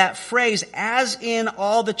 So, that phrase, as in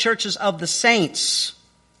all the churches of the saints,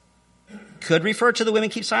 could refer to the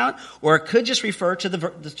women keep silent, or it could just refer to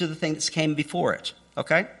the thing that came before it.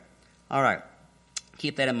 Okay? All right.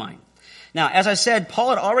 Keep that in mind. Now, as I said, Paul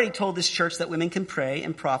had already told this church that women can pray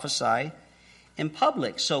and prophesy in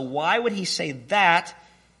public. So why would he say that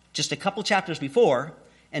just a couple chapters before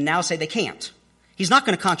and now say they can't? He's not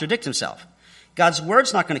going to contradict himself. God's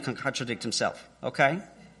word's not going to contradict himself. Okay?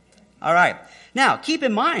 All right. Now, keep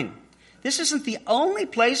in mind, this isn't the only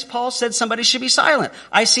place Paul said somebody should be silent.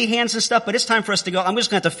 I see hands and stuff, but it's time for us to go. I'm just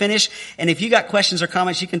going to have to finish. And if you got questions or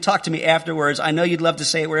comments, you can talk to me afterwards. I know you'd love to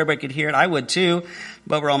say it where everybody could hear it. I would too,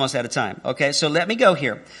 but we're almost out of time. Okay, so let me go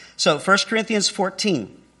here. So 1 Corinthians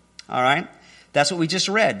 14. All right. That's what we just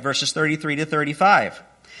read, verses 33 to 35.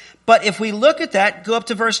 But if we look at that, go up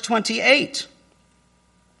to verse 28.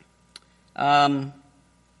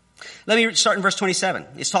 Let me start in verse 27.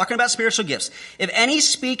 It's talking about spiritual gifts. If any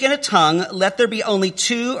speak in a tongue, let there be only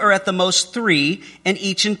 2 or at the most 3, and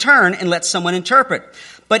each in turn, and let someone interpret.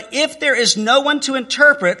 But if there is no one to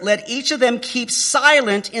interpret, let each of them keep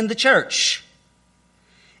silent in the church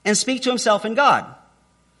and speak to himself and God.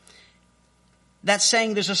 That's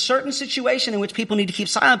saying there's a certain situation in which people need to keep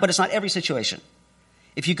silent, but it's not every situation.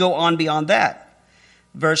 If you go on beyond that,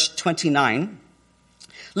 verse 29,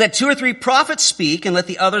 let 2 or 3 prophets speak, and let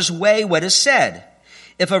the others weigh what is said.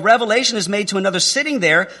 If a revelation is made to another sitting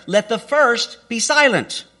there, let the first be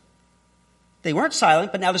silent. They weren't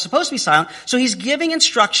silent, but now they're supposed to be silent. So he's giving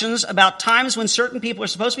instructions about times when certain people are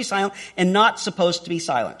supposed to be silent and not supposed to be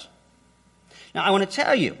silent. Now, I want to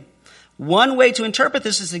tell you, one way to interpret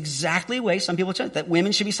this is exactly the way some people interpret that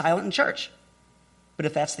women should be silent in church. But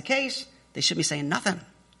if that's the case, they shouldn't be saying nothing.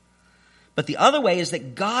 But the other way is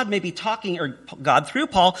that God may be talking, or God through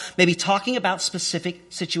Paul may be talking about specific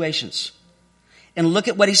situations. And look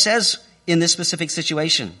at what he says in this specific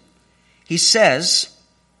situation. He says,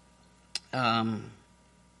 there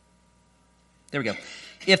we go.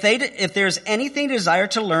 If there's anything they desire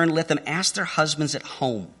to learn, let them ask their husbands at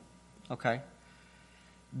home. Okay?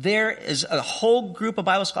 there is a whole group of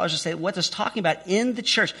Bible scholars that say what it's talking about in the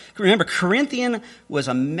church. Remember, Corinthian was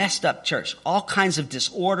a messed up church. All kinds of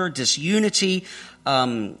disorder, disunity,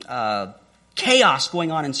 chaos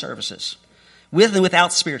going on in services. With and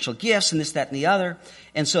without spiritual gifts and this, that, and the other.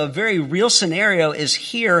 And so a very real scenario is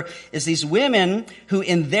these women who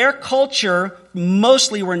in their culture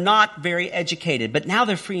mostly were not very educated, but now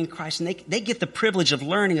they're free in Christ and they get the privilege of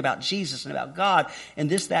learning about Jesus and about God and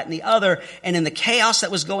this, that, and the other. And in the chaos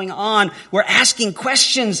that was going on, we're asking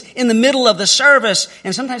questions in the middle of the service.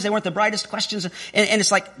 And sometimes they weren't the brightest questions. And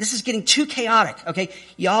it's like, this is getting too chaotic. Okay.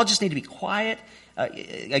 Y'all just need to be quiet.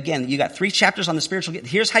 Again, you got 3 chapters on the spiritual gifts.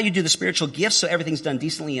 Here's how you do the spiritual gifts so everything's done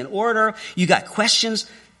decently in order. You got questions.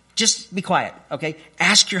 Just be quiet, okay?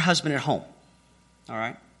 Ask your husband at home, all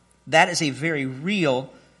right? That is a very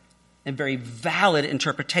real and very valid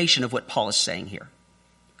interpretation of what Paul is saying here,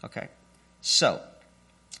 okay? So,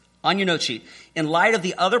 on your note sheet, in light of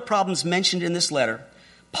the other problems mentioned in this letter,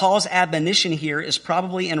 Paul's admonition here is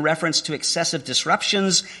probably in reference to excessive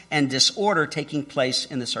disruptions and disorder taking place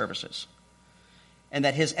in the services. And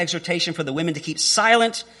that his exhortation for the women to keep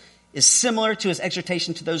silent is similar to his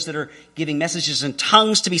exhortation to those that are giving messages in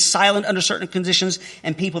tongues to be silent under certain conditions,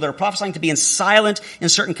 and people that are prophesying to be silent in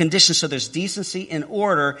certain conditions so there's decency and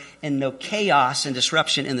order and no chaos and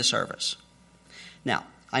disruption in the service. Now,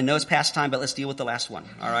 I know it's past time, but let's deal with the last one,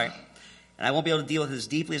 all right? And I won't be able to deal with it as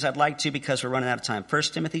deeply as I'd like to because we're running out of time. 1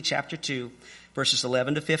 Timothy chapter 2, verses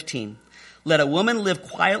 11 to 15. Let a woman live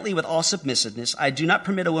quietly with all submissiveness. I do not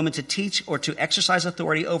permit a woman to teach or to exercise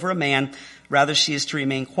authority over a man. Rather, she is to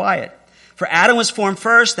remain quiet. For Adam was formed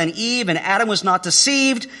first, then Eve, and Adam was not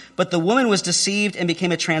deceived, but the woman was deceived and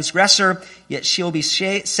became a transgressor. Yet she will be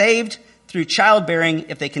saved through childbearing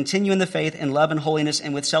if they continue in the faith, in love and holiness,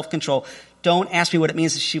 and with self-control. Don't ask me what it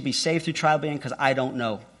means that she'll be saved through childbearing, because I don't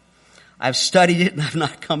know. I've studied it and I've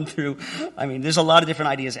not come through. I mean, there's a lot of different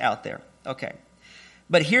ideas out there. Okay.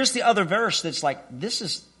 But here's the other verse that's like, this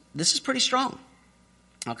is pretty strong.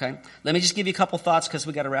 Okay? Let me just give you a couple thoughts because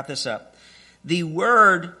we got to wrap this up. The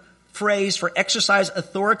word phrase for exercise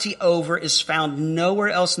authority over is found nowhere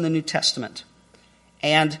else in the New Testament.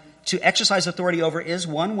 And to exercise authority over is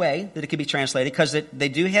one way that it could be translated, because they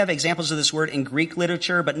do have examples of this word in Greek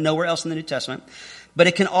literature, but nowhere else in the New Testament. But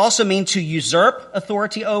it can also mean to usurp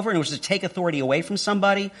authority over, in other words, to take authority away from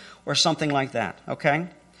somebody or something like that. Okay?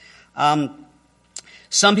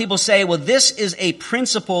 Some people say, well, this is a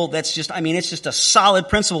principle that's just, it's just a solid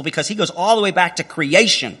principle because he goes all the way back to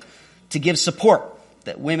creation to give support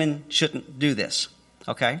that women shouldn't do this.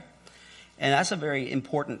 Okay? And that's a very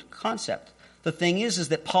important concept. The thing is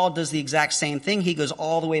that Paul does the exact same thing. He goes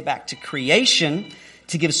all the way back to creation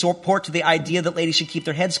to give support to the idea that ladies should keep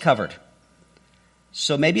their heads covered.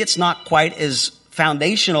 So maybe it's not quite as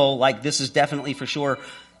foundational, like this is definitely for sure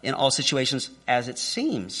in all situations as it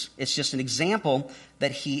seems. It's just an example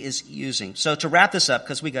that he is using. So to wrap this up,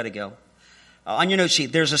 because we got to go. On your note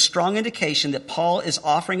sheet, there's a strong indication that Paul is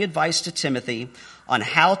offering advice to Timothy on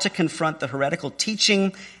how to confront the heretical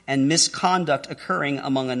teaching and misconduct occurring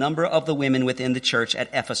among a number of the women within the church at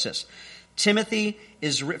Ephesus. 1 Timothy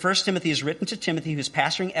is written to Timothy, who's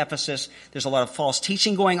pastoring Ephesus. There's a lot of false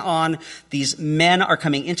teaching going on. These men are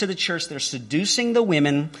coming into the church. They're seducing the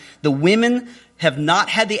women. The women have not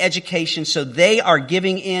had the education, so they are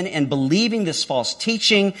giving in and believing this false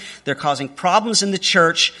teaching. They're causing problems in the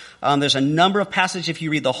church. There's a number of passages, if you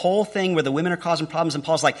read the whole thing, where the women are causing problems, and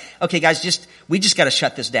Paul's like, okay, guys, we just got to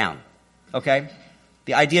shut this down. Okay?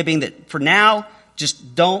 The idea being that for now,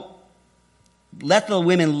 just don't let the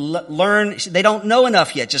women learn. They don't know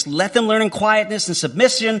enough yet. Just let them learn in quietness and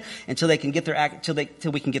submission until they can get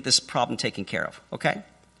till we can get this problem taken care of. Okay?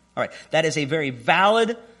 All right. That is a very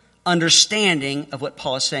valid understanding of what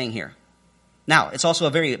Paul is saying here. Now, it's also a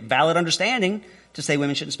very valid understanding to say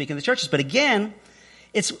women shouldn't speak in the churches. But again,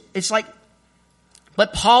 it's like,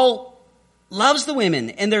 but Paul loves the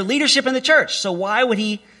women and their leadership in the church. So why would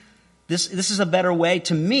he, this is a better way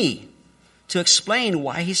to me to explain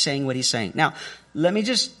why he's saying what he's saying. Now, let me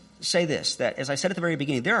just say this, that as I said at the very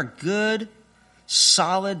beginning, there are good,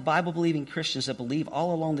 solid, Bible-believing Christians that believe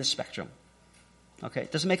all along this spectrum. Okay?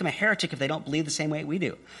 It doesn't make them a heretic if they don't believe the same way we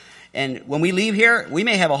do. And when we leave here, we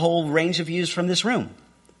may have a whole range of views from this room.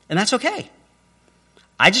 And that's okay.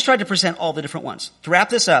 I just tried to present all the different ones. To wrap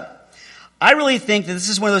this up, I really think that this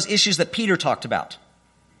is one of those issues that Peter talked about.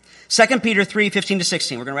 2 Peter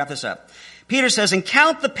 3:15-16. We're going to wrap this up. Peter says, "And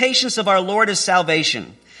count the patience of our Lord as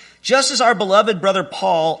salvation, just as our beloved brother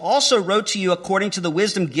Paul also wrote to you according to the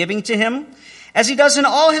wisdom given to him, as he does in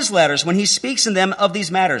all his letters when he speaks in them of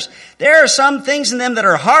these matters. There are some things in them that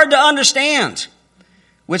are hard to understand,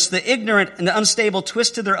 which the ignorant and the unstable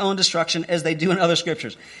twist to their own destruction as they do in other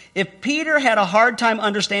scriptures. If Peter had a hard time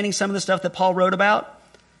understanding some of the stuff that Paul wrote about,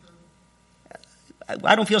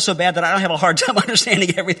 I don't feel so bad that I don't have a hard time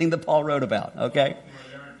understanding everything that Paul wrote about, okay?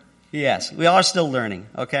 Yes, we are still learning,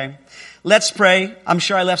 okay? Let's pray. I'm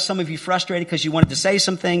sure I left some of you frustrated because you wanted to say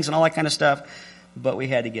some things and all that kind of stuff, but we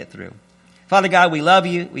had to get through. Father God, we love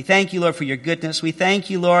you. We thank you, Lord, for your goodness. We thank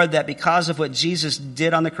you, Lord, that because of what Jesus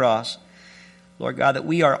did on the cross, Lord God, that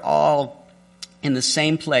we are all in the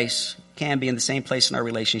same place, can be in the same place in our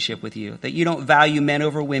relationship with you. That you don't value men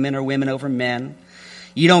over women or women over men.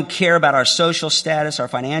 You don't care about our social status, our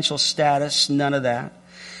financial status, none of that.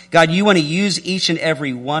 God, you want to use each and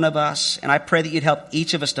every one of us, and I pray that you'd help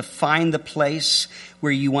each of us to find the place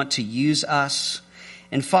where you want to use us.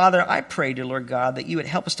 And Father, I pray, dear Lord God, that you would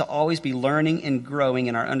help us to always be learning and growing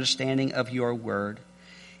in our understanding of your word.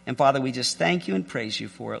 And Father, we just thank you and praise you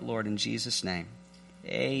for it, Lord, in Jesus' name.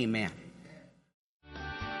 Amen.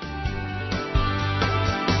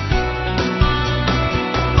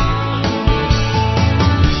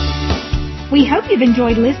 We hope you've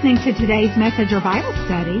enjoyed listening to today's message or Bible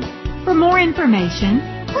study. For more information,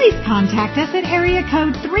 please contact us at area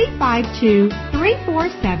code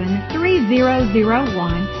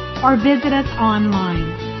 352-347-3001 or visit us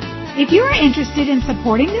online. If you are interested in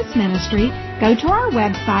supporting this ministry, go to our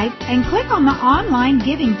website and click on the online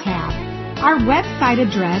giving tab. Our website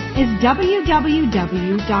address is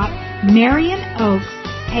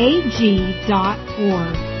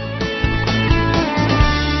www.marionoaksag.org.